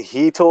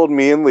told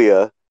me and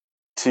Leah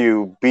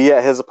to be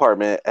at his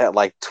apartment at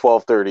like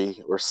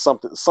 12:30 or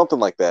something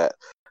like that.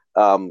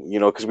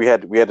 Because we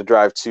had to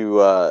drive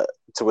to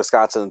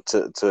Wisconsin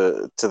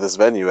to this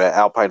venue at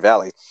Alpine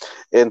Valley,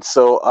 and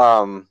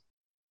so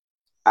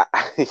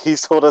he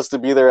told us to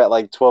be there at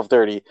like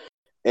 12:30,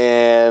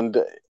 and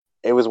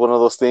it was one of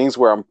those things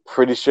where I'm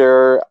pretty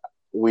sure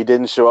we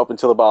didn't show up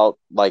until about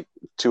like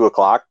 2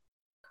 o'clock,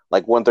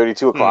 like 1:30,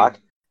 2 o'clock.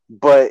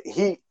 But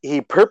he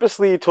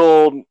purposely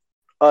told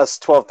us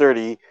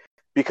 12:30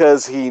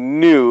 because he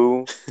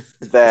knew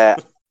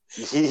that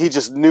he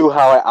just knew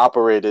how I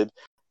operated,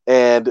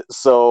 and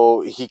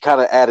so he kind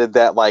of added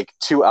that like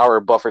 2 hour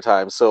buffer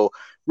time. So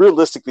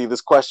realistically,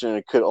 this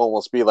question could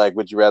almost be like,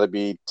 would you rather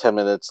be 10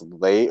 minutes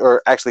late,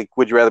 or actually,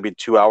 would you rather be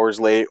 2 hours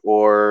late,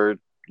 or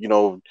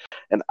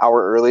an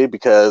hour early?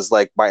 Because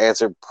like my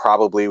answer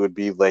probably would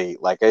be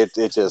late. Like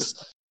it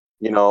just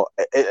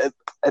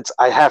it's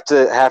I have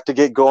to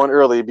get going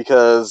early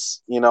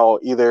because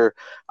either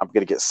I'm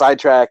gonna get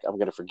sidetracked, I'm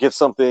gonna forget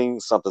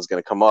something's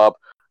gonna come up.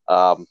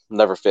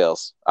 Never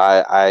fails.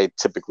 I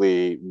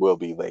typically will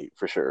be late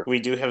for sure.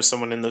 We do have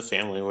someone in the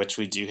family which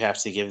we do have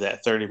to give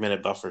that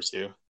 30-minute buffer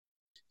to.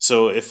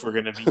 So if we're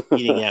going to be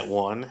eating at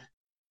 1,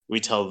 we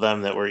tell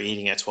them that we're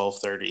eating at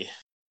 12:30,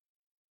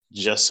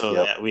 just so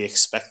that we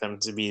expect them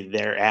to be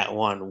there at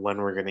 1 when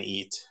we're going to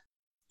eat.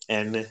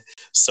 And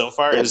so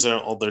far, there's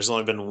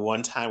only been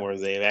one time where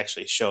they've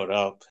actually showed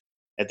up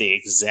at the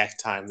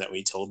exact time that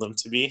we told them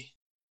to be.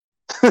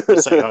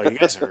 It's like, oh, you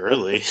guys are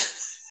early.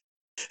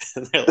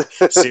 And they're like,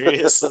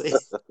 seriously?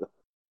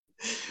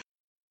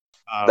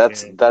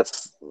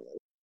 That's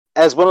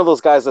as one of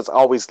those guys that's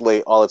always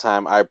late all the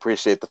time. I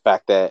appreciate the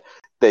fact that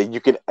you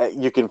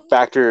can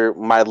factor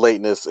my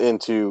lateness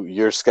into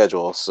your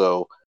schedule,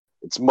 so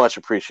it's much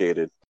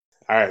appreciated.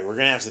 All right, we're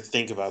gonna have to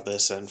think about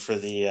this and for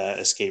the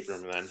escape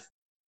room then.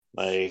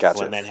 Like Gotcha.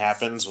 When that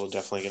happens, we're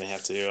definitely gonna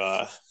have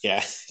to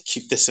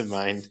keep this in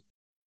mind.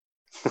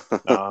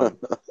 All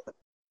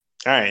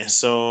right,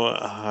 so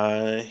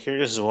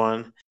here's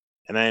one,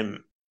 and I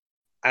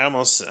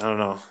don't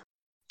know.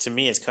 To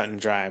me, it's cut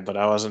and dry, but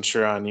I wasn't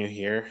sure on you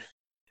here.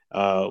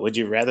 Would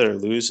you rather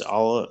lose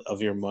all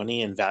of your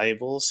money and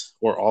valuables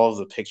or all of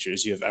the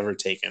pictures you have ever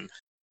taken?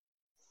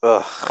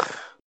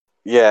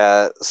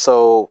 Yeah.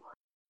 So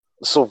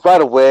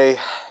right away,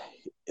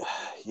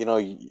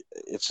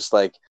 it's just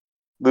like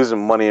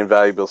losing money and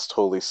valuables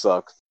totally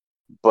sucks.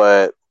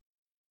 But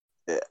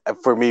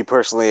for me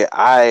personally,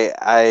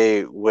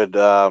 I would,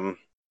 yeah,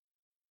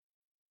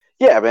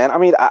 man. I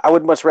mean, I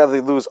would much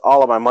rather lose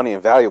all of my money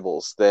and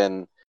valuables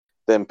than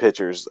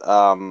pictures.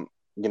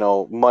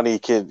 Money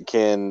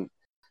can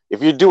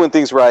if you're doing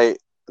things right,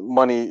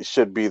 money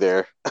should be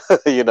there.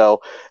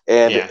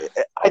 And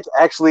I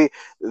actually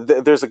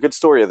there's a good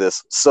story of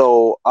this.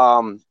 So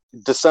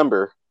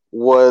December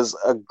was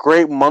a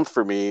great month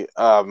for me.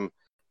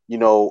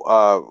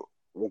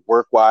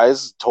 Work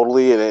wise,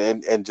 totally,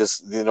 and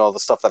just the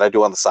stuff that I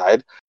do on the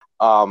side.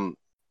 um,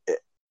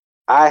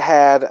 I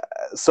had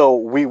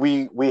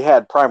we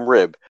had prime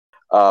rib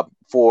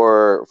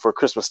for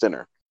Christmas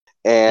dinner,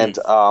 and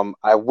I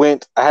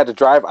had to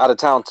drive out of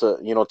town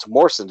to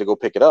Morrison to go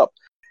pick it up,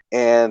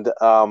 and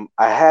I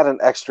had an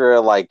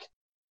extra I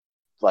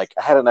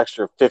had an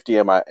extra 50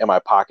 in my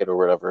pocket or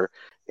whatever,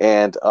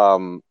 and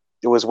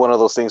it was one of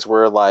those things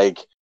where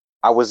like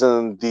I was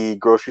in the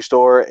grocery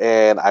store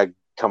and I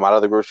come out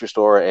of the grocery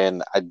store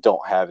and I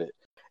don't have it,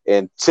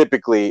 and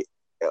typically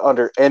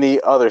under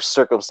any other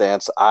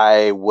circumstance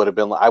I would have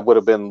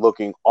been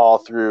looking all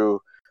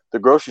through the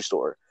grocery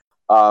store.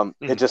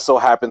 It just so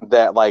happened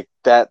that like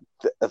that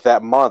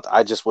month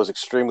I just was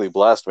extremely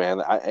blessed,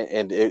 man.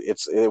 And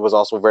it was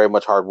also very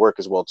much hard work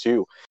as well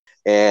too,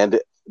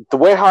 and the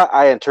way how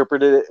I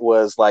interpreted it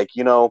was like,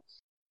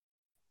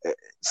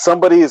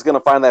 somebody is going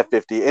to find that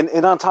 50.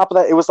 And on top of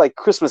that, it was like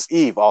Christmas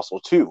Eve also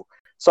too.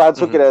 So I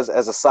took it as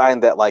a sign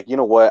that like, you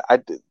know what,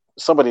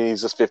 somebody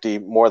needs this 50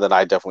 more than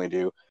I definitely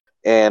do.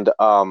 And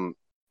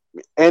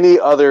any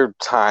other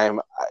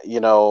time,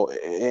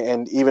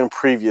 and even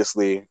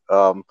previously,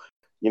 a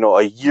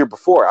year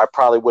before, I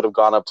probably would have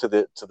gone up to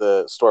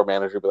the store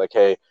manager and be like,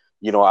 hey,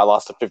 I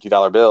lost a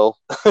 $50 bill.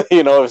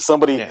 If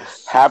somebody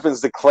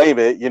happens to claim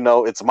it,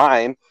 it's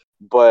mine.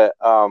 But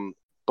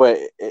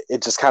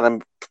it just kind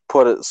of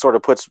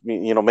puts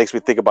me, makes me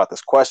think about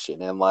this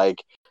question, and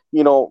like,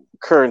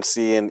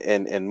 currency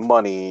and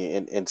money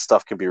and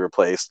stuff can be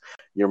replaced.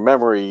 Your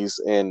memories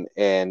and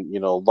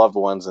loved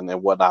ones and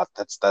whatnot.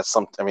 That's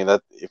something. I mean,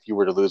 that if you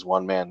were to lose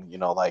one, man,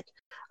 like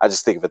I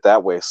just think of it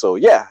that way. So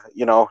yeah,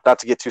 not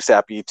to get too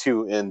sappy,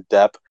 too in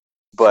depth,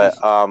 but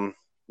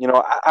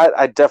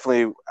I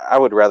definitely I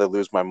would rather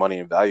lose my money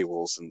and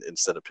valuables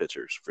instead of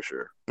pictures for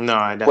sure. No,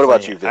 I What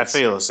about you, definitely I Vince?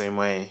 feel the same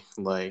way.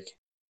 Like,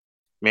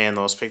 man,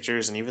 those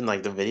pictures and even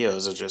like the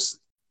videos are just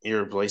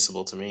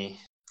irreplaceable to me.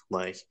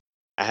 Like,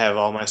 I have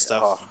all my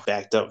stuff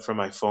backed up from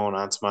my phone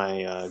onto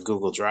my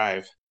Google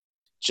Drive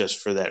just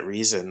for that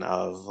reason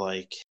of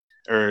like,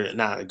 or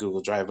not a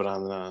Google Drive, but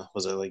on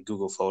was it like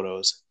Google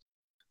Photos?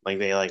 Like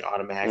they like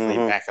automatically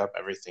back up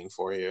everything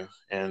for you.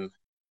 And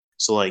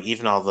so like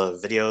even all the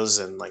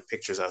videos and like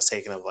pictures I was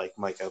taking of like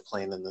Micah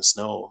playing in the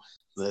snow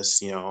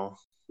this,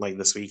 like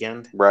this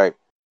weekend. Right.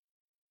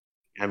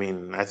 I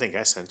mean, I think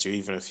I sent you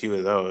even a few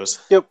of those.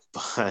 Yep.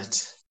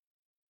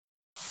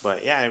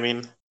 But yeah, I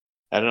mean,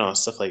 I don't know,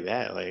 stuff like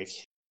that. Like,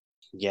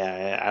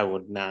 yeah, I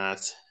would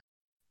not.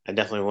 I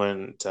definitely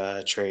wouldn't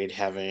trade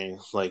having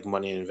like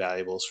money and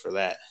valuables for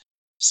that.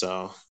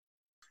 So,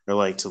 or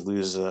like to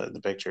lose the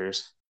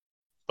pictures.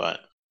 But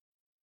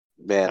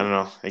Man, I don't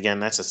know. Again,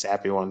 that's a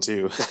sappy one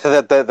too.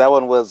 that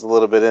one was a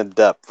little bit in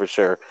depth for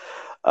sure.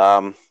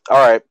 All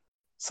right,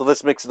 so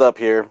let's mix it up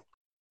here.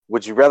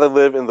 Would you rather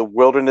live in the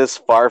wilderness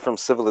far from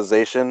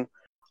civilization,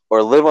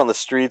 or live on the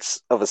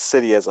streets of a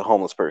city as a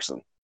homeless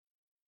person?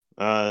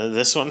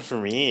 This one for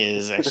me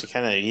is actually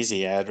kind of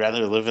easy. I'd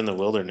rather live in the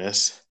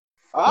wilderness,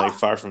 like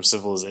far from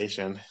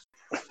civilization.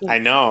 I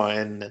know,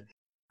 and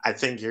I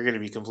think you're going to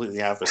be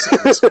completely opposite in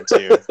this one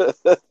too.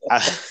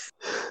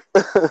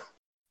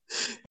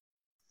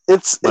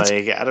 It's like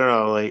I don't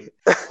know, like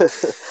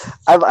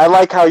I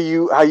like how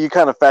you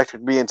kind of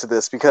factored me into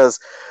this, because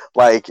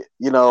like,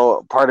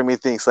 part of me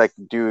thinks like,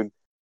 dude,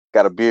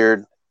 got a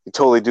beard, you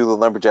totally do the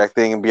lumberjack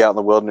thing and be out in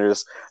the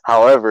wilderness.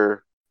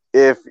 However,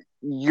 if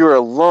you're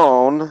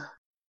alone,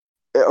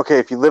 okay,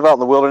 if you live out in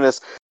the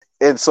wilderness,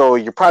 and so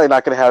you're probably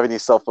not going to have any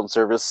cell phone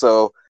service.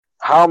 So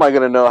how am I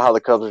going to know how the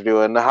Cubs are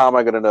doing? How am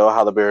I going to know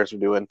how the Bears are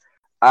doing?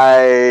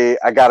 I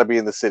got to be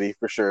in the city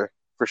for sure.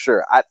 For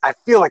sure. I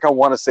feel like I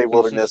want to say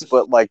wilderness,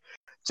 but like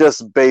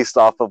just based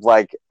off of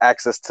like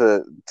access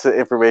to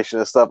information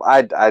and stuff,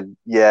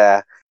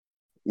 yeah,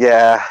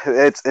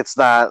 it's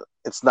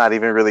not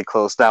even really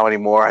close now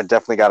anymore. I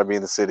definitely got to be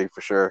in the city for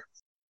sure.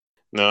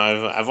 No,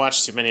 I've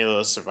watched too many of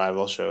those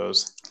survival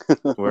shows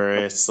where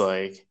it's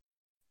like,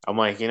 I'm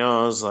like,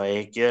 I was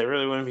like, yeah, it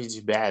really wouldn't be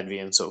too bad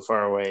being so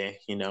far away,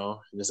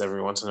 just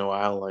every once in a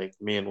while, like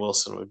me and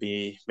Wilson would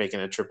be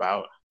making a trip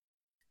out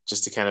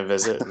just to kind of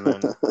visit and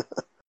then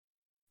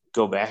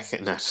go back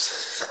and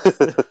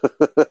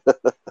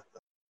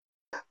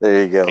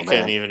there you go, I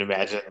couldn't even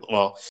imagine.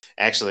 Well,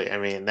 actually, I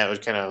mean, that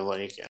would kind of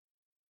like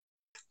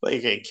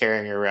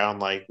carrying around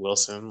like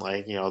Wilson,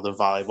 like, the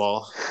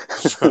volleyball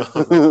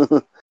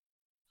from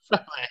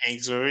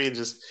Hank's movie, and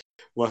just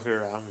walking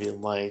around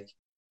being like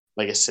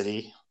a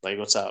city, like,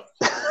 what's up?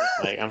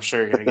 Like, I'm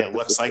sure you're gonna get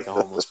looks like a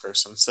homeless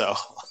person. So,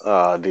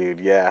 oh, dude,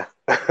 yeah.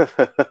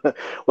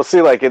 Well,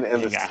 see, like in I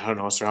don't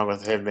know what's wrong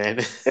with him, man.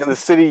 In the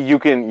city, you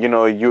can,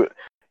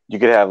 you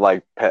could have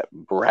like pet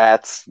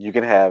rats. You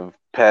can have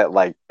pet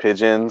like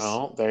pigeons.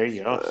 Oh, there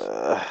you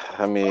go.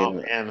 I mean, oh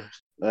man,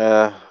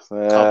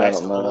 call back to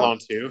Home Alone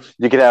too.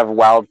 You could have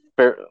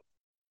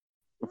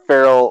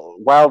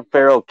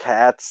feral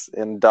cats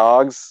and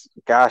dogs.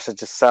 Gosh, it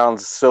just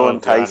sounds so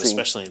enticing. God,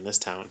 especially in this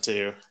town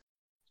too.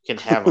 You can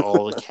have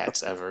all the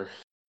cats ever.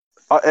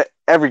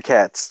 Every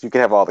cats. You can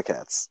have all the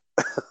cats.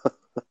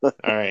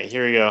 All right,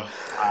 here we go.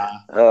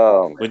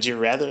 Um, Would you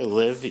rather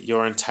live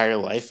your entire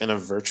life in a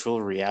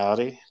virtual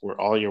reality where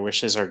all your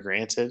wishes are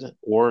granted,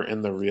 or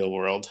in the real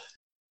world?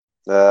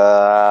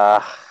 uh,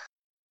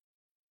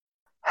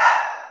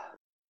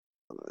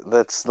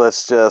 let's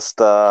just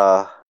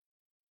this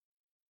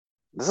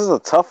is a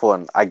tough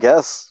one. I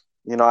guess,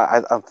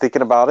 I'm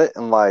thinking about it,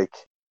 and like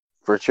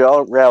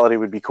virtual reality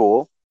would be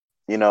cool,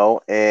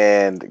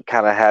 and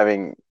kind of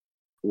having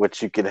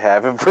what you could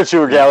have in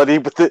virtual Yeah. reality,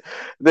 but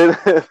then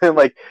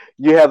like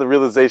you have the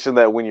realization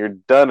that when you're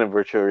done in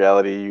virtual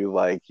reality, you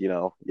like,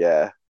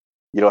 yeah,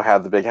 you don't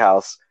have the big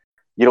house,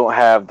 you don't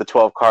have the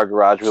 12-car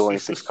garage with only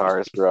 6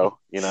 cars, bro.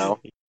 You know,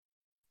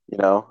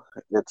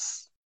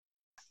 it's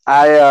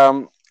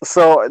I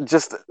so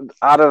just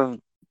out of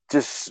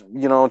just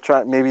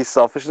try maybe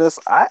selfishness,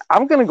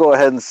 I'm gonna go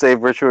ahead and say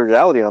virtual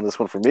reality on this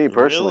one for me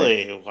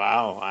personally. Really?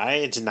 Wow.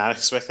 I did not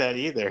expect that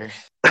either.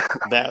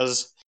 That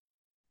was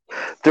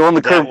Throwing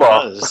the that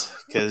curveball. was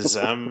because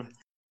I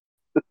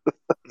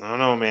don't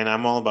know, man.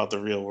 I'm all about the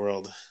real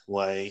world.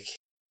 Like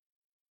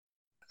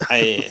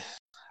I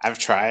I've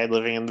tried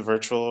living in the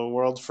virtual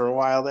world for a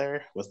while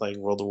there with like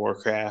World of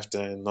Warcraft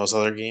and those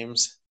other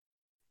games.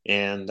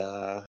 And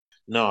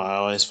no, I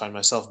always find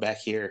myself back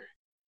here.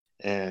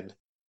 And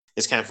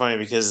it's kind of funny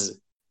because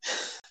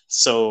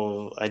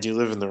so I do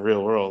live in the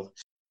real world,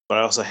 but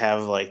I also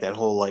have like that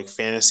whole like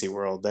fantasy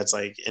world that's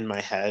like in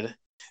my head,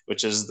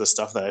 which is the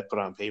stuff that I put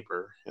on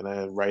paper and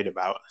I write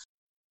about.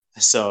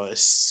 So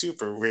it's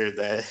super weird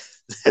that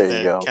There you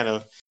that go. kind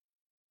of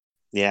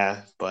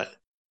yeah, but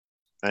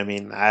I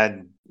mean,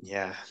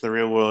 yeah, the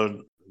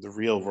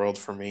real world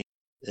for me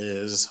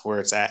is where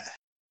it's at.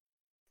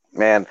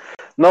 Man,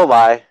 no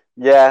lie.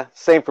 Yeah,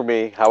 same for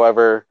me.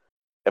 However,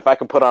 if I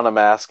can put on a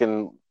mask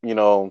and,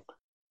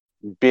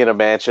 be in a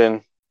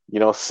mansion,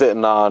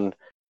 sitting on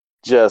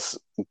just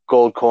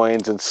gold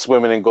coins and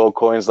swimming in gold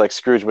coins like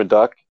Scrooge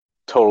McDuck,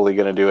 totally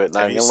gonna do it.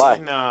 Not Have even you gonna lie.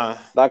 seen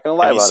Not gonna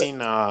lie Have you about it.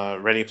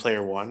 seen Ready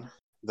Player One,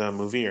 the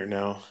movie, or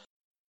no?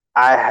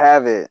 I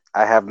have it.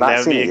 I have That not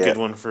would seen be it a good yet.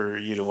 one for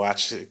you to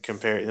watch.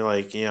 Compare,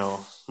 like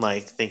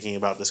like thinking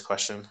about this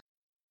question.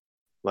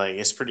 Like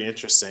it's pretty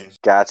interesting.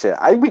 Gotcha.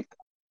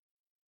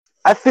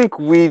 I think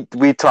we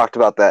talked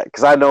about that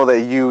because I know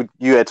that you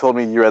had told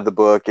me you read the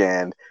book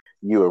and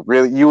you were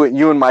really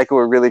you and Michael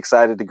were really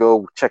excited to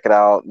go check it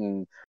out,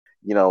 and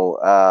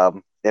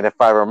and if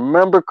I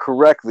remember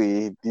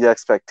correctly, the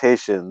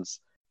expectations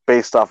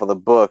based off of the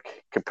book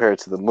compared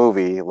to the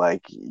movie,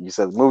 like you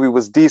said, the movie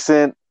was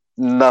decent.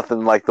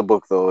 Nothing like the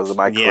book though. Am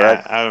I Yeah,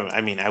 correct?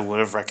 I mean, I would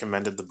have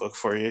recommended the book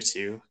for you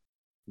too,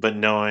 but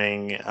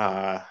knowing,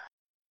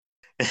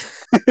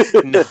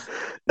 no,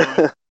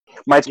 knowing,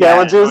 My yeah,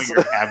 knowing challenges.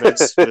 your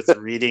habits with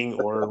reading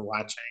or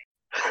watching,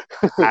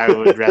 I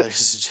would rather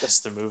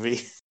suggest the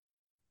movie.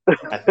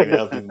 I think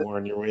that would be more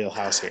in your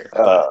wheelhouse here.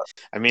 But uh,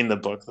 I mean, the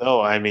book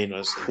though, I mean,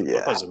 the book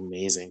yeah. was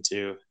amazing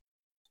too.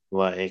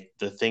 Like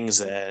the things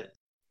that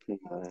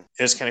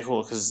it was kind of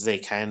cool because they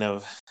kind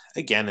of,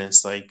 again,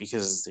 it's like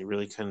because they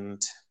really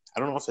couldn't. I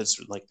don't know if it's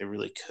like they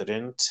really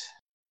couldn't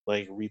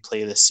like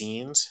replay the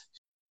scenes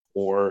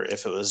or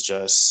if it was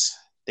just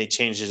they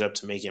changed it up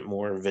to make it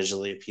more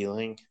visually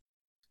appealing,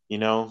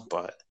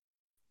 But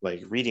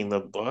like reading the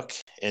book,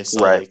 and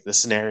so Right. like the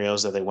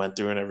scenarios that they went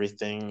through and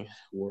everything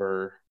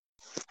were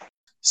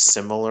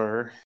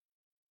similar,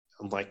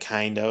 like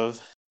kind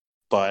of,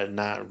 but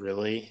not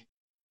really.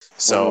 Mm,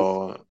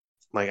 So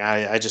like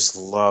I just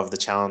love the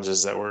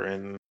challenges that were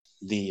in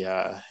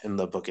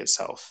the book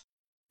itself.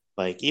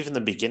 Like even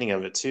the beginning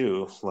of it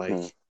too. Like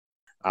mm.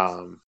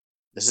 um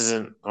this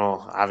isn't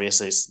well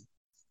obviously it's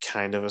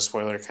kind of a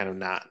spoiler, kind of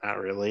not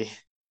really,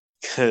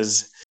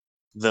 because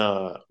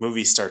the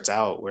movie starts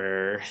out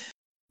where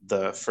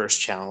the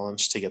first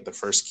challenge to get the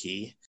first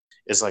key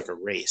is like a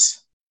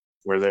race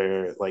where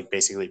they're like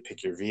basically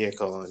pick your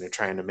vehicle and you're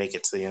trying to make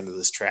it to the end of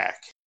this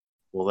track.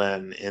 Well,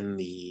 then in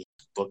the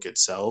book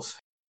itself,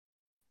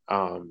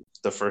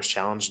 the first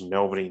challenge,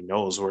 nobody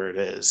knows where it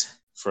is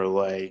for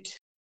like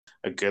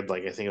a good,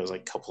 like, I think it was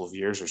like a couple of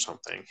years or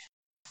something.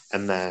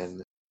 And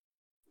then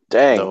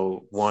Dang.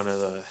 though one of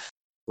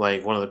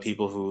the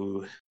people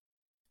who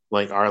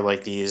like are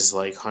like these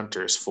like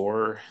hunters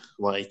for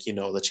like,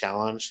 the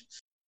challenge,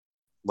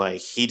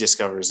 like he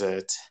discovers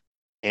it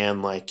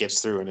and like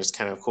gets through, and it's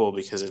kind of cool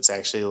because it's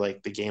actually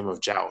like the game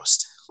of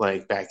Joust,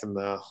 like back in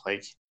the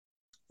like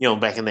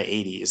back in the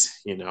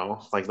 80s,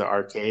 like the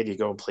arcade, you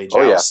go and play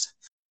Oh yeah. Joust,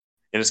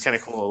 and it's kind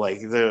of cool, like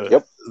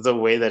Yep. the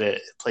way that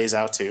it plays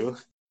out too,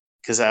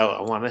 because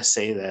I want to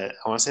say that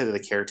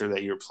the character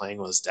that you were playing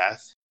was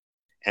Death,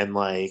 and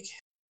like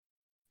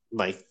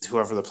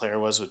whoever the player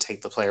was would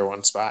take the player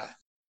one spot,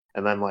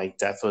 and then like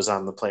Death was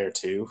on the player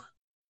two.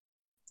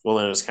 Well,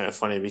 then it was kind of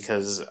funny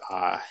because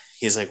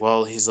he's like,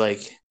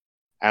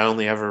 I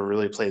only ever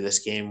really play this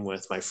game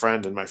with my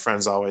friend, and my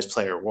friend's always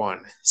player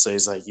one. So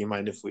he's like, you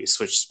mind if we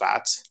switch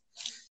spots?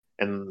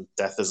 And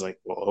Death is like,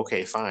 well,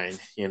 okay, fine.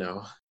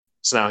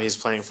 So now he's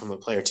playing from the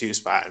player two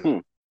spot, and Hmm.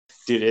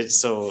 dude,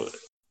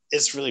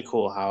 it's really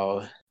cool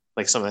how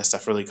like some of that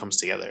stuff really comes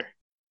together.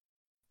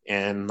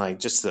 and like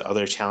just the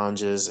other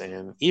challenges,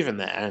 and even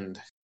the end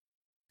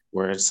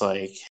where it's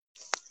like,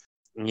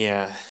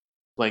 yeah,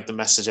 like the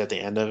message at the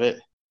end of it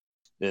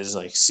is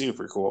like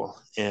super cool.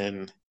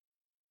 And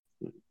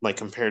like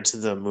compared to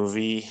the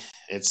movie,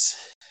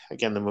 it's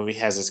again, the movie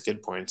has its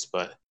good points,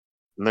 but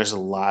there's a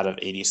lot of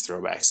 80s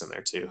throwbacks in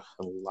there too.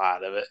 A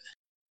lot of it.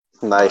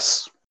 But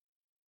Nice.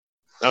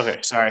 okay,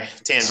 sorry,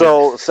 tangent.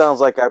 So sounds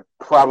like I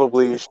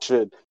probably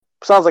should.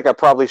 Sounds like I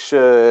probably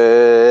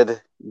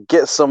should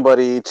get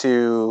somebody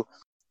to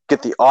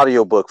get the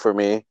audiobook for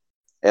me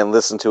and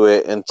listen to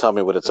it and tell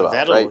me what it's about,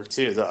 That'll right? work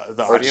too. The Or just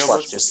audiobook,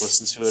 watch just it.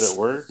 listen to it at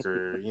work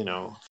or,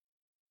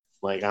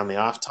 like on the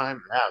off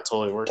time. Yeah, it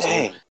totally work too.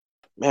 Dang,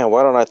 man,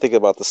 why don't I think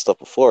about this stuff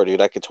before,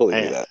 dude? I could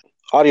totally do I that.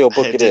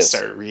 Audiobook I it did is.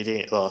 start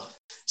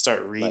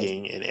Nice.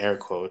 reading in air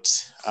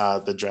quotes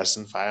the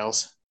Dresden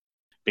Files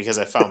because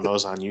I found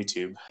those on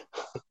YouTube.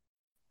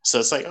 So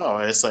it's like, oh,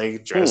 it's like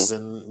Hmm.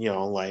 Dresden,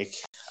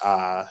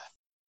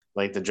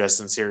 like the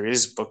Dresden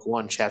series, book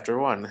 1, chapter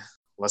 1.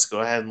 Let's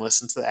go ahead and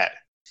listen to that.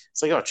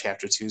 It's like, oh,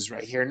 chapter 2 is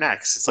right here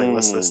next. It's like,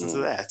 let's listen to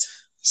Hmm. that.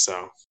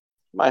 So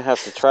Might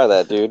have to try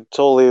that, dude.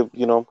 Totally,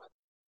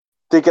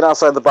 thinking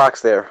outside the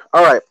box there.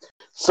 All right.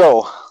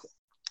 So,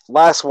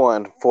 last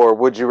one for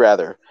Would You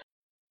Rather.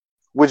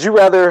 Would you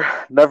rather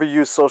never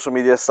use social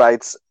media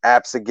sites,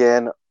 apps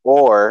again,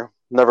 or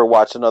never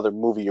watch another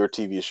movie or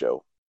TV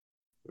show?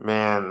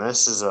 man,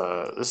 this is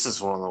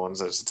one of the ones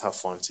that's a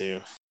tough one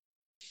too.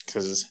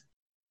 Because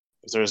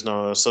if there's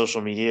no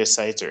social media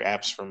sites or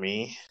apps for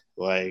me,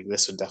 like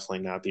this would definitely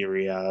not be a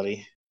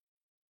reality.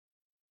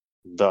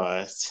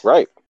 But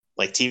Right.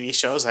 like TV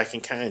shows, I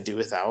can kind of do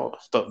without.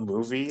 But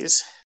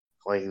movies,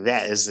 like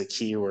that is the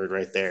key word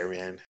right there,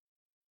 man.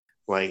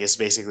 Like it's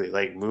basically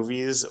like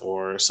movies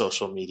or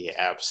social media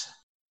apps.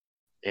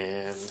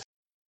 And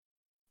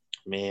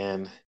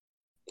man,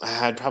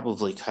 I'd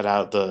probably cut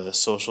out the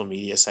social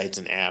media sites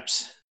and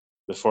apps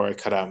before I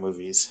cut out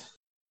movies.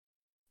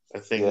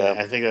 Yeah.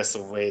 I think that's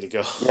the way to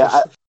go.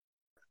 Yeah.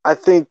 I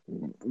think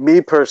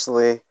me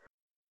personally,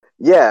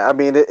 yeah. I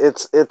mean,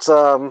 it's.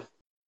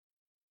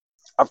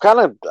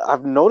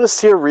 I've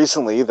noticed here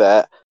recently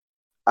that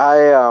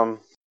I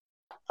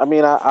I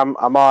mean,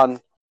 I'm on,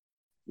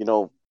 you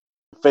know,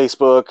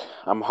 Facebook.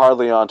 I'm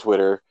hardly on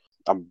Twitter.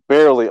 I'm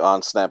barely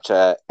on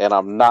Snapchat, and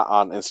I'm not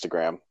on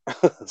Instagram.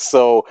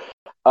 So,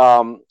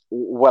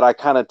 what I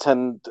kind of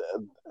tend,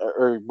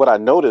 or what I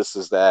notice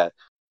is that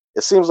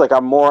it seems like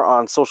I'm more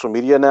on social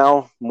media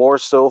now, more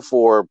so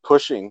for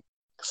pushing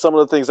some of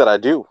the things that I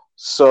do.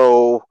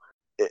 So,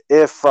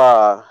 if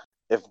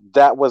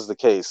that was the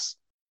case,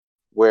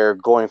 where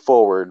going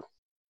forward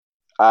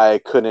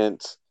I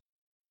couldn't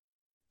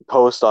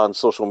post on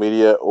social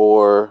media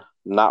or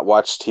not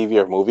watch TV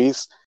or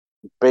movies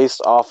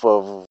based off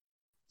of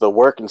the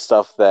work and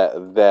stuff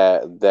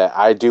that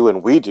I do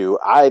and we do,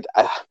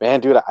 man,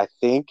 dude, I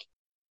think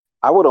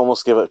I would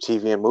almost give up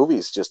TV and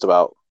movies. Just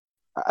about,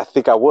 I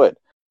think I would.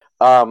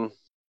 Um,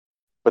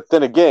 but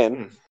then again,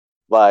 Hmm.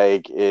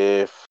 like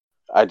if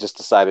I just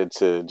decided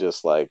to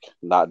just like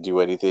not do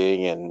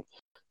anything, and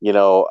you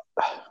know,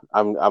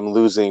 I'm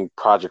losing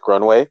Project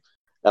Runway,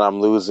 and I'm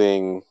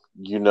losing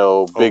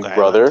Oak Big Island.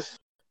 Brother,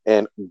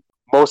 and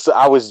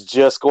I was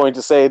just going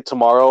to say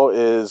tomorrow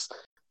is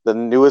the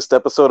newest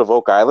episode of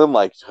Oak Island.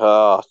 Like,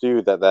 oh,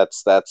 dude,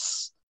 that's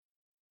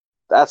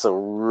a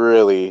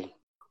really,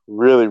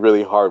 really,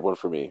 really hard one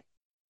for me.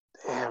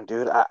 Damn,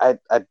 dude, I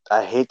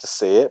hate to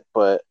say it,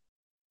 but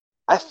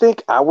I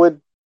think I would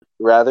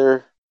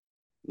rather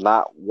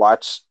not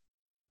watch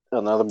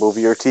another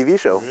movie or TV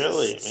show.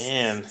 Really,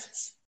 man.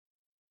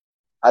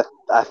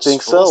 I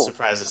think Full so.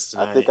 surprises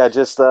I think tonight. I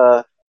just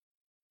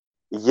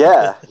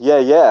yeah.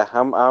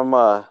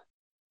 I'm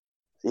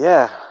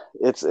yeah.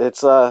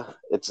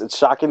 It's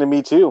shocking to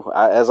me too.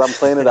 As I'm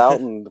playing it out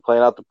and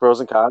playing out the pros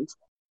and cons,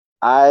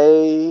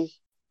 I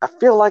I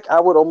feel like I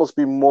would almost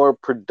be more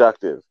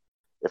productive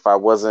if I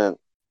wasn't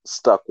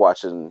stuck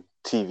watching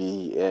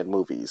TV and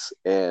movies.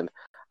 And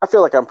I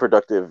feel like I'm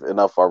productive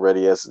enough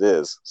already as it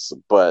is.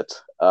 But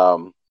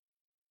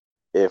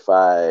if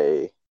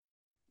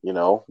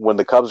when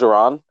the Cubs are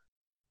on,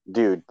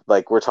 dude,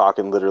 like we're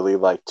talking literally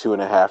like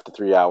 2.5 to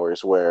 3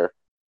 hours where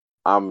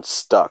I'm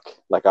stuck.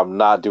 Like I'm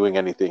not doing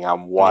anything.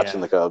 I'm watching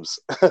Yeah. the Cubs.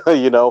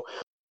 you know.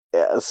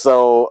 Yeah,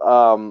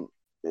 so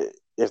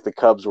if the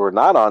Cubs were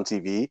not on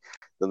TV,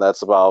 then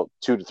that's about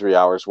 2 to 3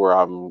 hours where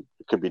I'm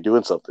could be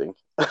doing something.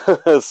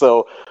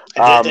 So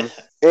I did.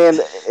 and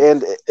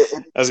and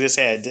it, I was gonna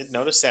say I did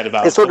notice that it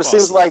about sort of football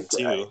seems like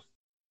season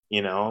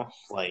too.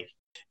 Like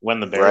when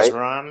the Bears right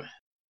were on,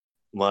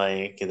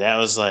 like that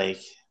was like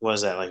what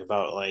was that like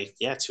about like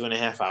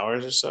 2.5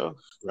 hours or so,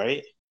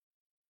 right?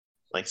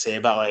 Like say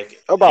about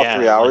like about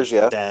 3 hours.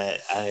 like Yeah.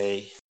 that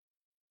I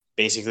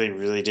basically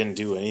really didn't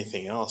do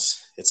anything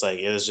else. It's like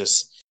it was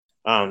just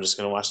oh, I'm just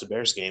gonna watch the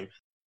Bears game.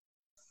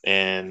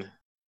 And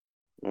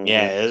Hmm.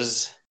 yeah, it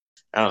was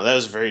I don't know, that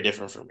was very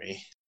different for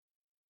me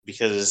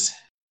because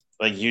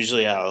like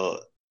usually I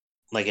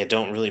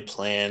don't really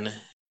plan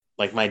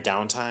like my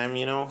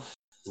downtime,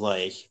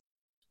 like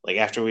like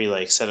after we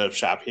like set up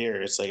shop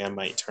here, it's like I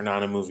might turn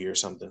on a movie or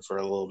something for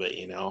a little bit,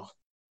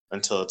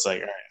 until it's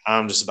like, all right,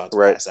 I'm just about to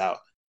Right. pass out.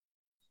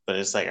 But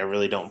it's like I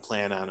really don't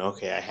plan on,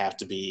 okay, I have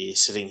to be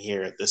sitting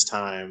here at this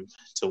time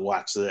to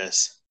watch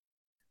this.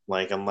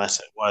 Like unless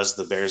it was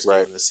the Bears game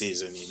Right. of the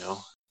season,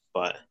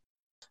 But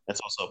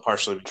that's also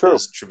partially True.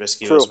 because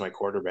Trubisky True. was my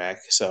quarterback,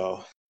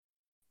 so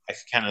I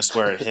could kind of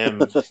swear at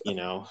him,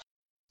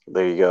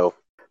 There you go.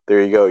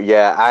 There you go.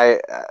 Yeah, I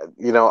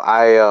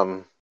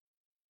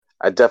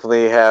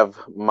definitely have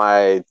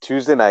my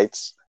Tuesday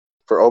nights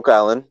for Oak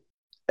Island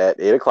at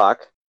 8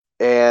 o'clock,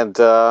 and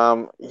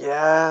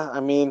yeah, I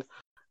mean,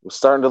 I'm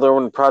starting to learn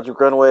when Project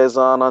Runway is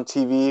on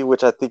TV,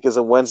 which I think is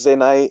a Wednesday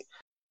night,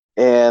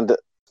 and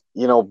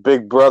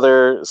Big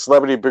Brother,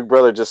 Celebrity Big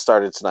Brother just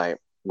started tonight,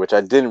 which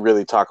I didn't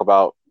really talk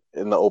about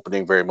in the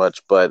opening very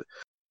much, but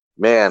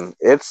man,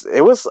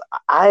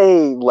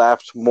 I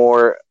laughed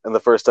more in the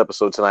first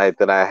episode tonight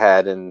than I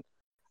had in,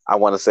 I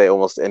want to say,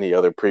 almost any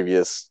other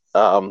previous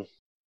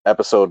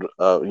episode,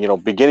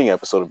 beginning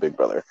episode of Big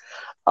Brother.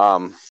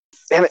 And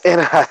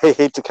I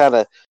hate to kind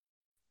of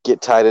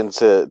get tied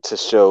into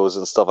shows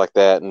and stuff like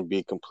that and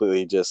be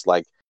completely just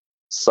like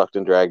sucked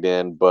and dragged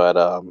in,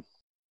 but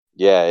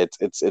yeah,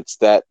 it's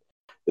that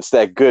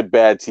good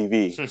bad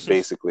TV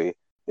basically.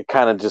 It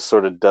kind of just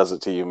sort of does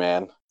it to you,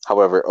 man.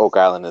 However, Oak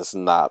Island is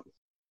not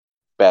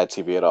bad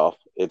TV at all.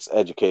 It's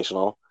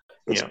educational.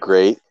 It's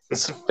great.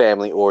 It's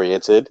family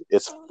oriented.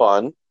 It's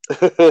fun.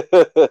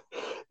 So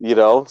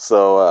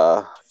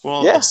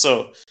well, yeah.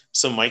 So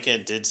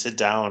Micah did sit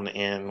down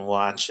and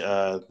watch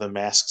The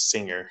Masked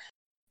Singer.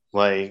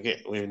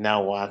 Like we've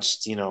now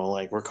watched,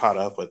 like we're caught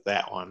up with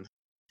that one,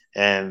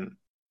 and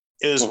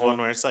it was one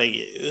where I think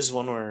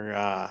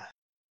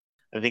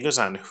it was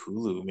on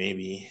Hulu.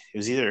 Maybe it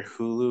was either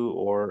Hulu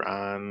or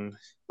on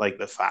like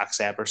the Fox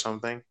app or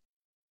something,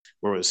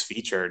 where it was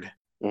featured.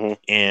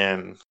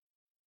 And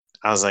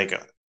I was like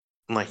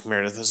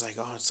Meredith was like,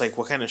 oh, it's like,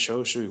 what kind of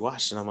show should we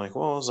watch? And I'm like,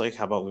 well, it's like,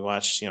 how about we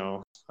watch,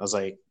 I was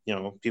like,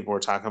 people were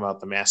talking about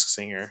The Masked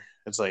Singer.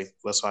 It's like,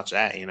 let's watch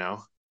that,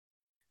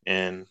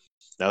 And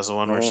that was the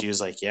one where she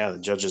was like, yeah, the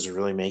judges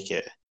really make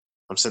it.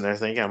 I'm sitting there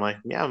thinking, I'm like,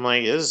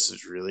 this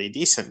is really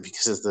decent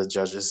because of the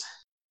judges.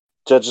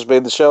 Judges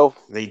made the show.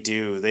 They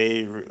do.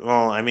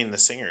 The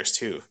singers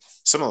too.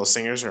 Some of those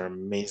singers are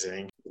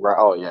amazing. Right.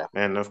 Oh yeah.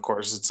 And of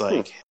course, it's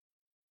like,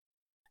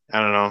 I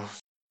don't know.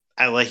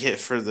 I like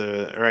it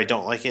or I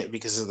don't like it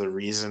because of the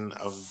reason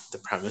of the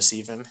premise,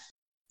 even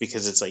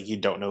because it's like you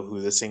don't know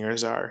who the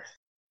singers are.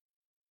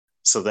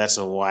 So that's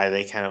why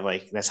they kind of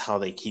like, that's how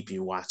they keep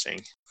you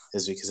watching,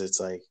 is because it's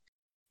like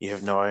you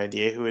have no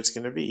idea who it's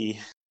going to be.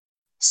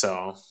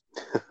 So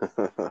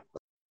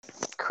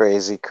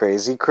crazy.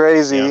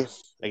 Yeah,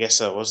 I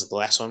guess was the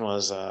last one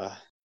was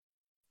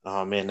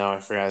oh man, now I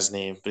forgot his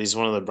name, but he's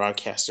one of the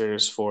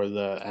broadcasters for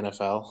the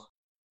NFL.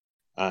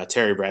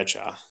 Terry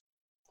Bradshaw.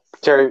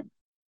 Terry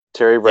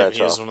Bradshaw. Yeah,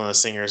 he was one of the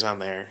singers on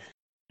there,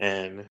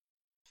 and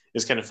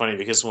it's kind of funny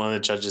because one of the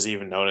judges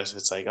even noticed.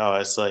 It's like, oh,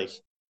 it's like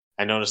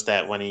I noticed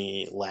that when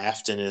he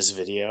laughed in his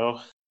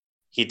video,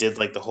 he did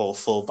like the whole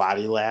full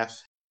body laugh,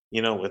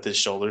 with his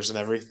shoulders and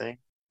everything.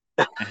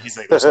 And he's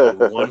like, there's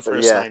only one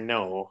person I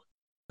know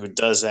who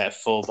does that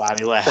full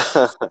body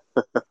laugh.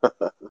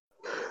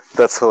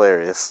 That's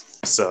hilarious.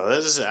 So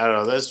I don't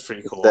know, that's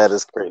pretty cool. That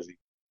is crazy.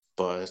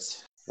 But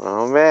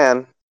oh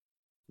man,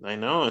 I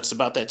know it's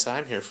about that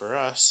time here for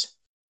us.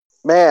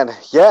 Man,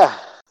 yeah,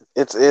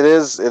 it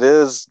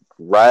is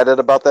right at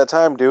about that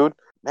time, dude.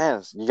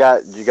 Man, you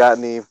got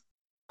any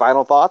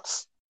final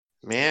thoughts?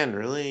 Man,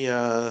 really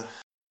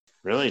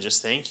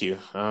just thank you.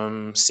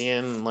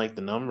 Seeing like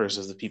the numbers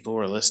of the people who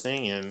are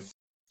listening and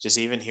just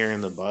even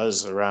hearing the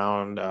buzz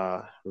around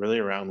really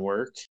around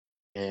work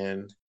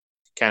and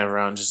kind of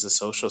around just the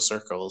social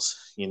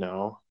circles,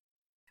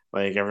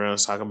 like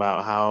everyone's talking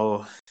about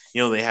how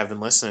they have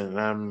been listening,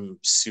 and I'm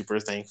super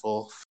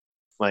thankful,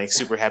 like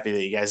super happy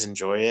that you guys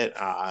enjoy it.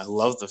 I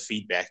love the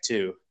feedback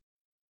too.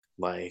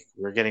 Like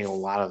we're getting a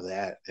lot of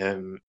that,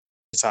 and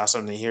it's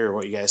awesome to hear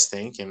what you guys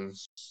think and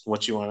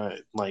what you want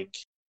to like,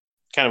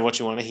 kind of what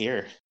you want to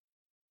hear.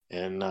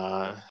 And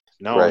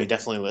we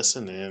definitely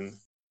listen, and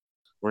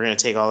we're gonna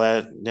take all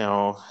that,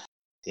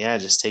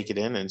 just take it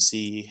in and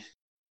see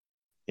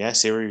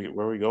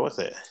where we go with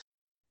it.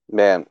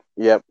 Man,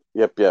 yep.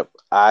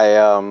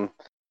 I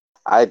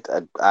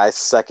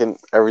second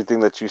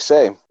everything that you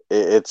say.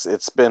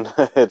 It's been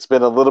it's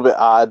been a little bit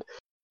odd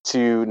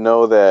to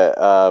know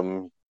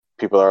that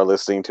people are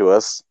listening to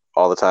us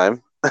all the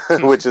time,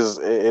 which is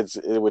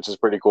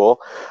pretty cool.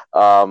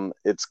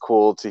 It's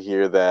cool to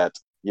hear that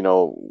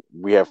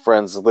we have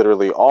friends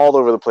literally all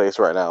over the place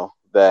right now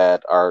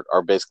that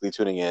are basically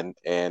tuning in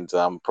and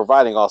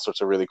providing all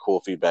sorts of really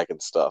cool feedback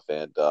and stuff.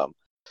 And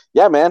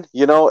yeah, man,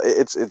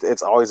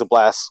 it's always a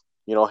blast,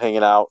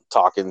 hanging out,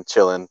 talking,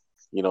 chilling,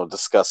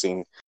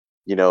 discussing,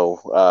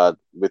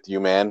 with you,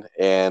 man.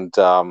 And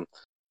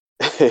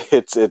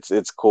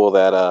it's cool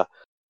that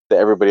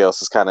everybody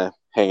else is kind of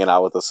hanging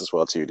out with us as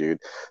well too, dude.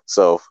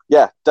 So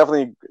yeah,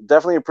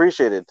 definitely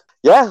appreciate it.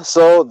 yeah,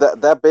 so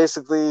that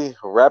basically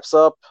wraps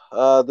up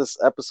this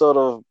episode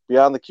of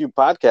Beyond the Cube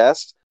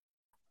podcast.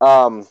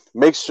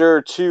 Make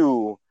sure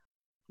to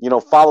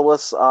follow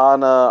us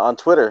on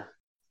Twitter.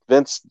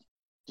 Vince,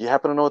 do you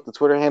happen to know what the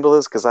Twitter handle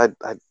is? Because I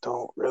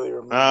don't really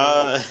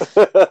remember.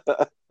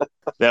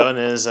 That one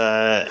is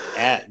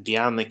at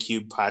Beyond the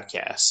Cube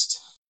podcast.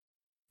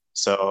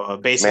 So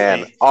basically,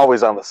 man,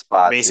 always on the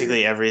spot.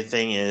 Basically, dude.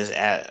 everything is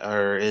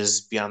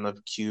Beyond the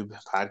Cube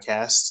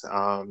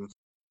podcast.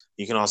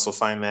 You can also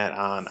find that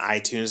on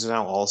iTunes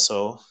now,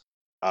 also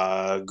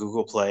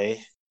Google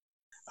Play.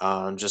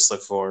 Just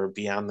look for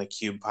Beyond the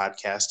Cube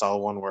podcast,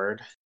 all one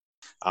word.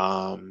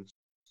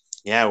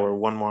 Yeah, we're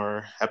one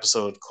more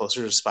episode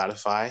closer to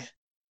Spotify,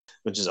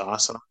 which is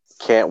awesome.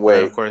 Can't wait.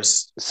 And of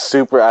course,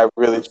 super. I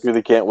really,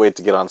 truly can't wait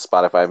to get on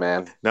Spotify,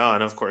 man. No,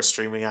 and of course,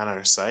 streaming on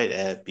our site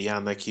at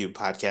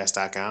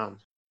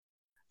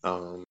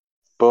beyondthecubepodcast.com.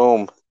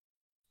 Boom.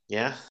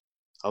 Yeah.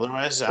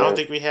 Otherwise, I don't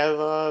think we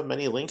have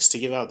many links to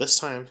give out this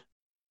time.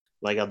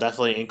 Like, I'll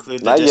definitely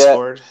include the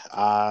Discord.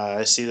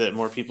 I see that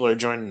more people are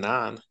joining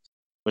on,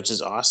 which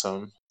is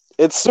awesome.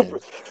 It's super.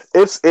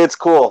 It's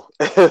cool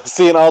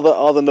seeing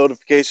all the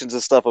notifications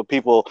and stuff of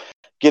people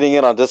getting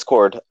in on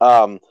Discord.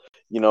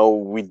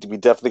 We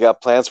definitely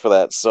got plans for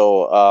that.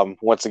 So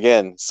once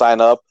again,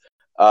 sign up,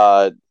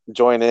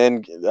 join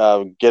in,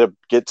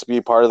 get to be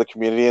a part of the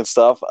community and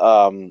stuff.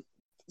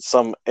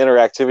 Some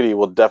interactivity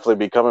will definitely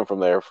be coming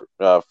from there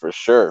for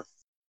sure.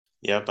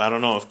 Yep, I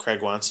don't know if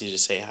Craig wants you to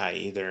say hi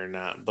either or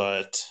not,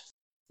 but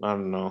I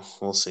don't know.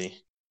 We'll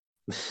see.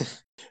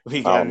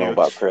 I don't know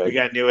about Craig. We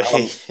got new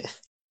way.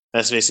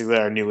 That's basically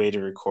our new way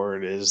to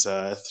record is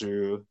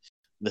through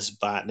this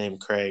bot named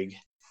Craig,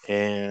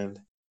 and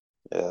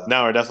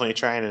now we're definitely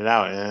trying it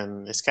out,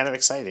 and it's kind of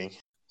exciting.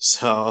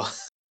 So,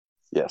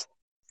 yes,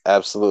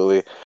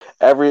 absolutely.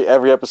 Every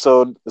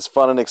episode is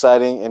fun and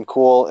exciting and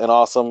cool and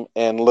awesome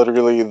and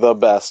literally the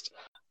best.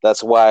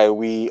 That's why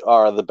we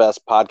are the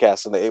best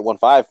podcast in the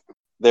 815.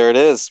 There it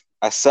is.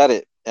 I said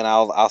it, and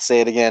I'll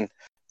say it again.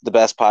 The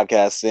best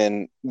podcast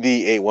in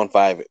the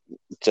 815.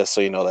 Just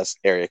so you know, that's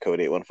area code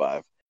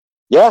 815.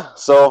 Yeah,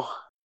 so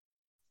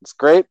it's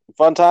great,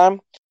 fun time.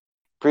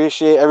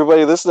 Appreciate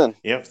everybody listening.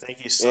 Yep,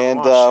 thank you so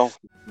much.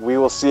 And we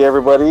will see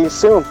everybody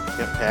soon.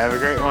 Yep, have a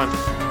great one.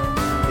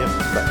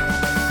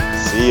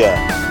 Yep. See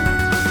ya.